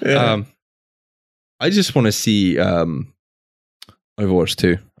 Yeah. I just want to see Overwatch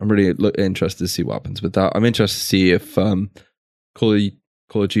 2. I'm really interested to see what happens with that. I'm interested to see if Call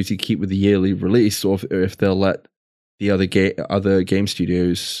of Duty keep with the yearly release or if they'll let the other game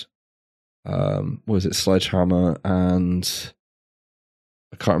studios, what was it, Sledgehammer and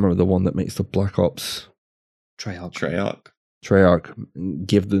I can't remember the one that makes the Black Ops. Treyarch,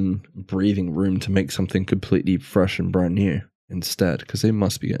 give them breathing room to make something completely fresh and brand new instead, because they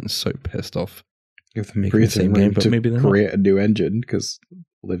must be getting so pissed off. Give them breathing room to create a new engine, because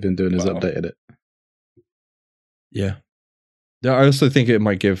all they've been doing is updated it. Yeah. I also think it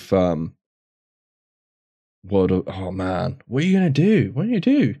might give oh man, what are you gonna do? What are you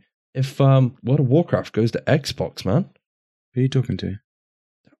gonna do if World of Warcraft goes to Xbox, man? Who are you talking to?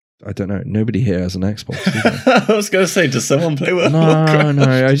 I don't know. Nobody here has an Xbox. I was going to say, does someone play World of Warcraft?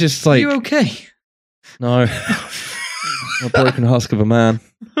 No. I just like. Are you okay? No. I'm a broken husk of a man.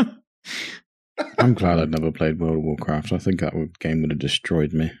 I'm glad I'd never played World of Warcraft. I think that game would have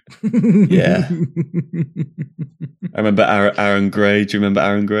destroyed me. Yeah. I remember Aaron Gray. Do you remember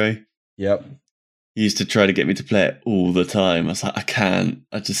Aaron Gray? Yep. He used to try to get me to play it all the time. I was like, I can't.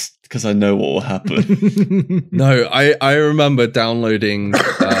 Because I know what will happen. No, I remember downloading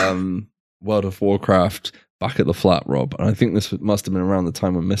World of Warcraft back at the flat, Rob. And I think this must have been around the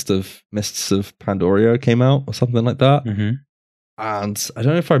time when Mists of Pandaria came out or something like that. Mm-hmm. And I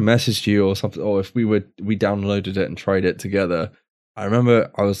don't know if I messaged you or something, or if we downloaded it and tried it together. I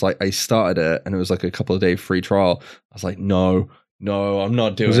remember I was like, I started it and it was like a couple of day free trial. I was like, no, I'm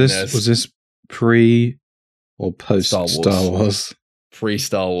not doing this. Was this pre or post Star Wars? Pre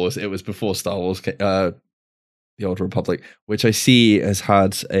Star Wars. It was before Star Wars, The Old Republic, which I see has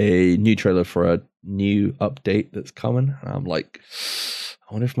had a new trailer for a new update that's coming. And I'm like,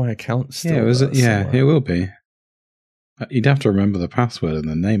 I wonder if my account's still it will be. You'd have to remember the password and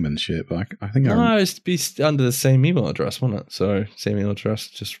the name and shit, but I think it's to be under the same email address, wasn't it? So same email address,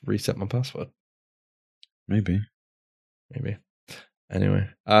 just reset my password. Maybe. Anyway,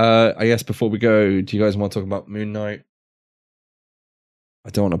 I guess before we go, do you guys want to talk about Moon Knight? I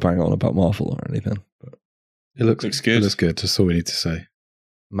don't want to bang on about Marvel or anything, but it looks good. It looks good. That's all we need to say.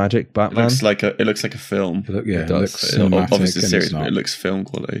 Magic Batman. It looks like a film. It does. Obviously serious, but it looks film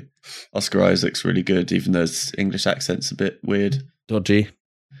quality. Oscar Isaac's really good, even though his English accent's a bit weird. Dodgy.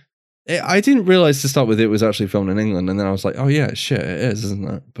 I didn't realize to start with it was actually filmed in England, and then I was like, oh yeah, shit, it is, isn't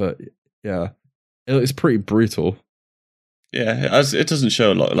it? But yeah, it's pretty brutal. Yeah, it doesn't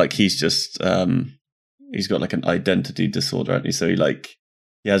show a lot. Like he's just he's got like an identity disorder, hasn't he? So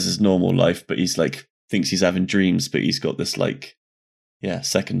he has his normal life, but he's like thinks he's having dreams, but he's got this like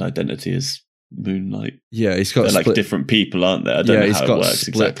second identity as Moon Knight. Yeah, he's got like different people, aren't there? I don't know he's how got it works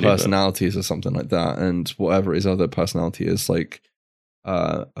split exactly, personalities or something like that, and whatever his other personality is, like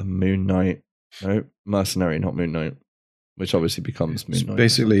a Moon Knight, no, mercenary, not Moon Knight, which obviously becomes Moon Knight.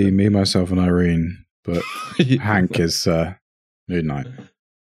 Basically, me, myself, and Irene, but Hank is Moon Knight.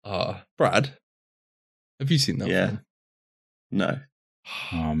 Brad, have you seen that film? No.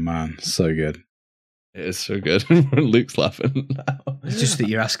 Oh man, so good. It is so good. Luke's laughing now. It's just that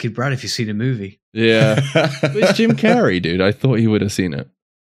you're asking Brad if you've seen a movie. Yeah. But it's Jim Carrey, dude. I thought he would have seen it.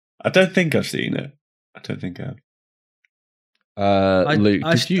 I don't think I've seen it. I don't think I have. Luke,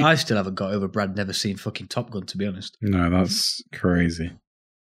 I still haven't got over Brad never seen fucking Top Gun, to be honest. No, that's crazy.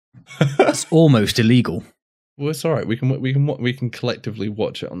 It's almost illegal. Well, it's all right. We can collectively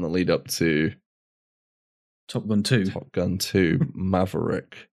watch it on the lead up to Top Gun 2. Top Gun 2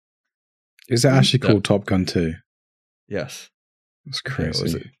 Maverick. Is it actually called Top Gun 2? Yes. That's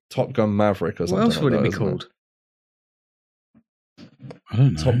crazy. It Top Gun Maverick or something? What else would it be called? I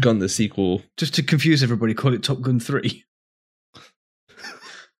don't know. Top Gun the sequel. Just to confuse everybody, call it Top Gun 3.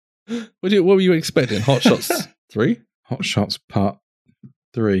 What were you expecting? Hot Shots 3? Hot Shots Part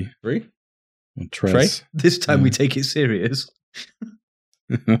 3. 3? Trey? This time we take it serious.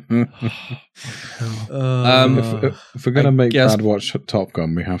 If we're going to make Brad watch Top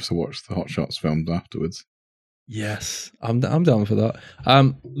Gun, we have to watch the Hot Shots films afterwards. Yes, I'm down for that.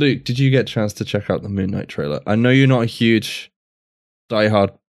 Luke, did you get a chance to check out the Moon Knight trailer? I know you're not a huge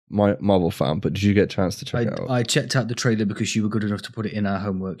diehard Marvel fan, but did you get a chance to check it out? I checked out the trailer because you were good enough to put it in our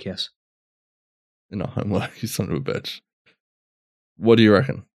homework, yes. In our homework, you son of a bitch. What do you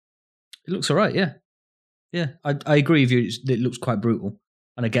reckon? It looks all right, yeah. Yeah, I agree with you. It looks quite brutal.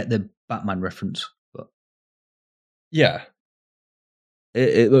 And I get the Batman reference, but... Yeah.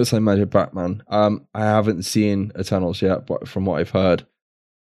 It looks like Magic Batman. I haven't seen Eternals yet, but from what I've heard,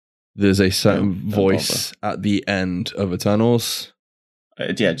 there's a certain voice at the end of Eternals.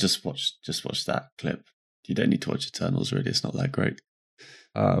 Yeah, just watch that clip. You don't need to watch Eternals, really. It's not that great.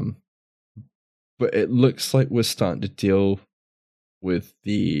 But it looks like we're starting to deal with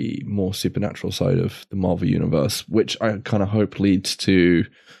the more supernatural side of the Marvel Universe, which I kind of hope leads to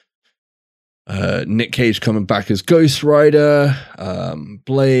Nick Cage coming back as Ghost Rider,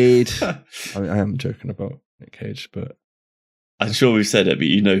 Blade. I mean, I am joking about Nick Cage, but I'm sure we've said it, but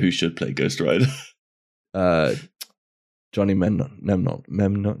you know who should play Ghost Rider? Johnny Mnemonic.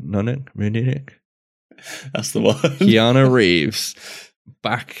 That's the one. Keanu Reeves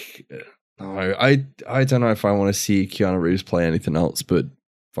back. No, I don't know if I want to see Keanu Reeves play anything else but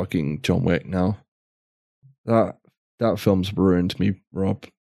fucking John Wick now. That film's ruined me, Rob.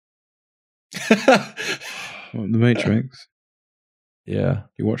 What, The Matrix? Yeah.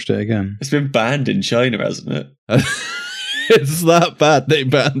 You watched it again? It's been banned in China, hasn't it? It's that bad they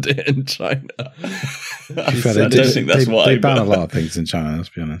banned it in China. I don't think that's why. They ban a lot of things in China, let's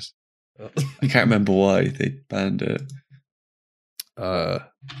be honest. I can't remember why they banned it.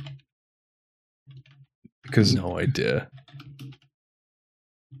 Because no idea.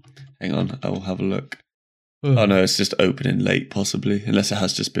 Hang on, I will have a look. Oh no, it's just opening late, possibly, unless it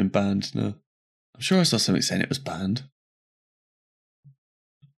has just been banned. No, I'm sure I saw something saying it was banned.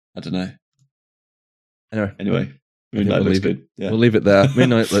 I don't know. Anyway, Moon Knight looks good. Yeah. We'll leave it there. Moon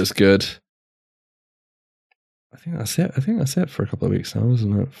Knight looks good. I think that's it for a couple of weeks now,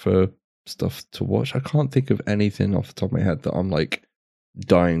 isn't it? For stuff to watch. I can't think of anything off the top of my head that I'm like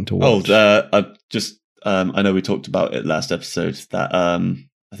dying to watch. I know we talked about it last episode. That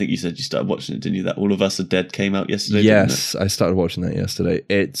I think you said you started watching it, didn't you? That All of Us Are Dead came out yesterday. Yes, I started watching that yesterday.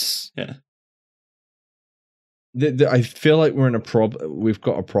 It's I feel like we're in a problem. We've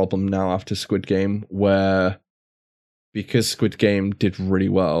got a problem now after Squid Game, where because Squid Game did really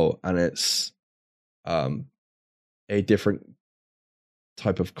well, and it's a different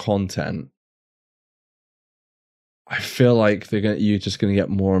type of content. I feel like you're just going to get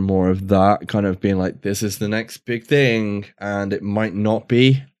more and more of that kind of being like, this is the next big thing, and it might not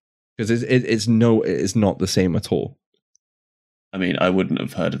be, because it's not the same at all. I mean, I wouldn't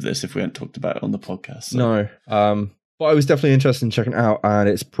have heard of this if we hadn't talked about it on the podcast. So. No, but I was definitely interested in checking it out, and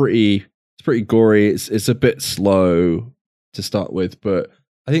it's pretty gory. It's a bit slow to start with, but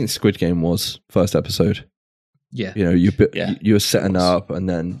I think Squid Game was first episode. Yeah, you know, you're setting up, and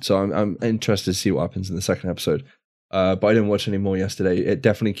then so I'm interested to see what happens in the second episode. but I didn't watch any more yesterday. It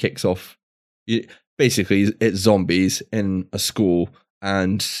definitely kicks off. Basically, it's zombies in a school,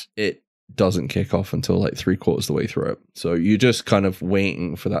 and it doesn't kick off until like 3/4 of the way through it. So you're just kind of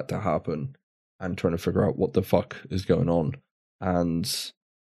waiting for that to happen and trying to figure out what the fuck is going on. And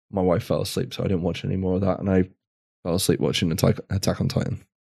my wife fell asleep, so I didn't watch any more of that. And I fell asleep watching Attack on Titan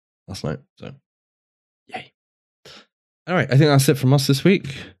last night. So, yay. All right, I think that's it from us this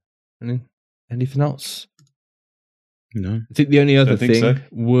week. Anything else? No. I think the only other thing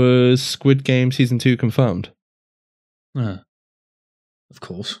was Squid Game Season 2 confirmed. Of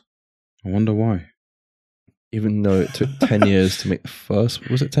course. I wonder why. Even though it took 10 years to make the first...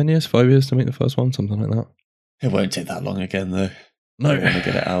 Was it 10 years? 5 years to make the first one? Something like that. It won't take that long again, though. No. I want to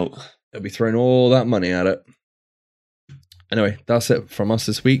get it out. They'll be throwing all that money at it. Anyway, that's it from us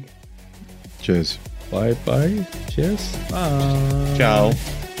this week. Cheers. Bye-bye. Cheers. Bye. Ciao.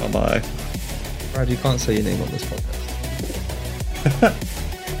 Bye-bye. Brad, you can't say your name on this podcast.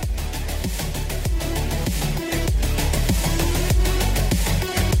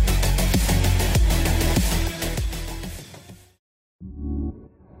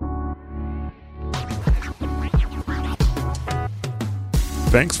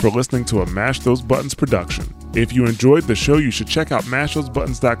 Thanks for listening to a Mash Those Buttons production. If you enjoyed the show, you should check out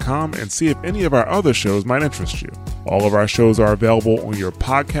mashthosebuttons.com and see if any of our other shows might interest you. All of our shows are available on your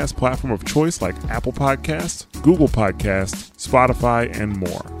podcast platform of choice like Apple Podcasts, Google Podcasts, Spotify, and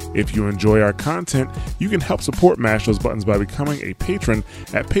more. If you enjoy our content, you can help support Mash Those Buttons by becoming a patron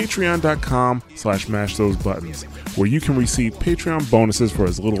at patreon.com/mashthosebuttons, where you can receive Patreon bonuses for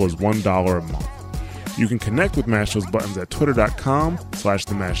as little as $1 a month. You can connect with Mash Those Buttons at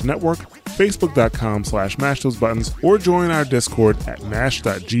twitter.com/The Mash Network, facebook.com/mashthosebuttons, or join our Discord at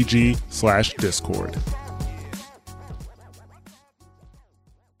mash.gg/discord.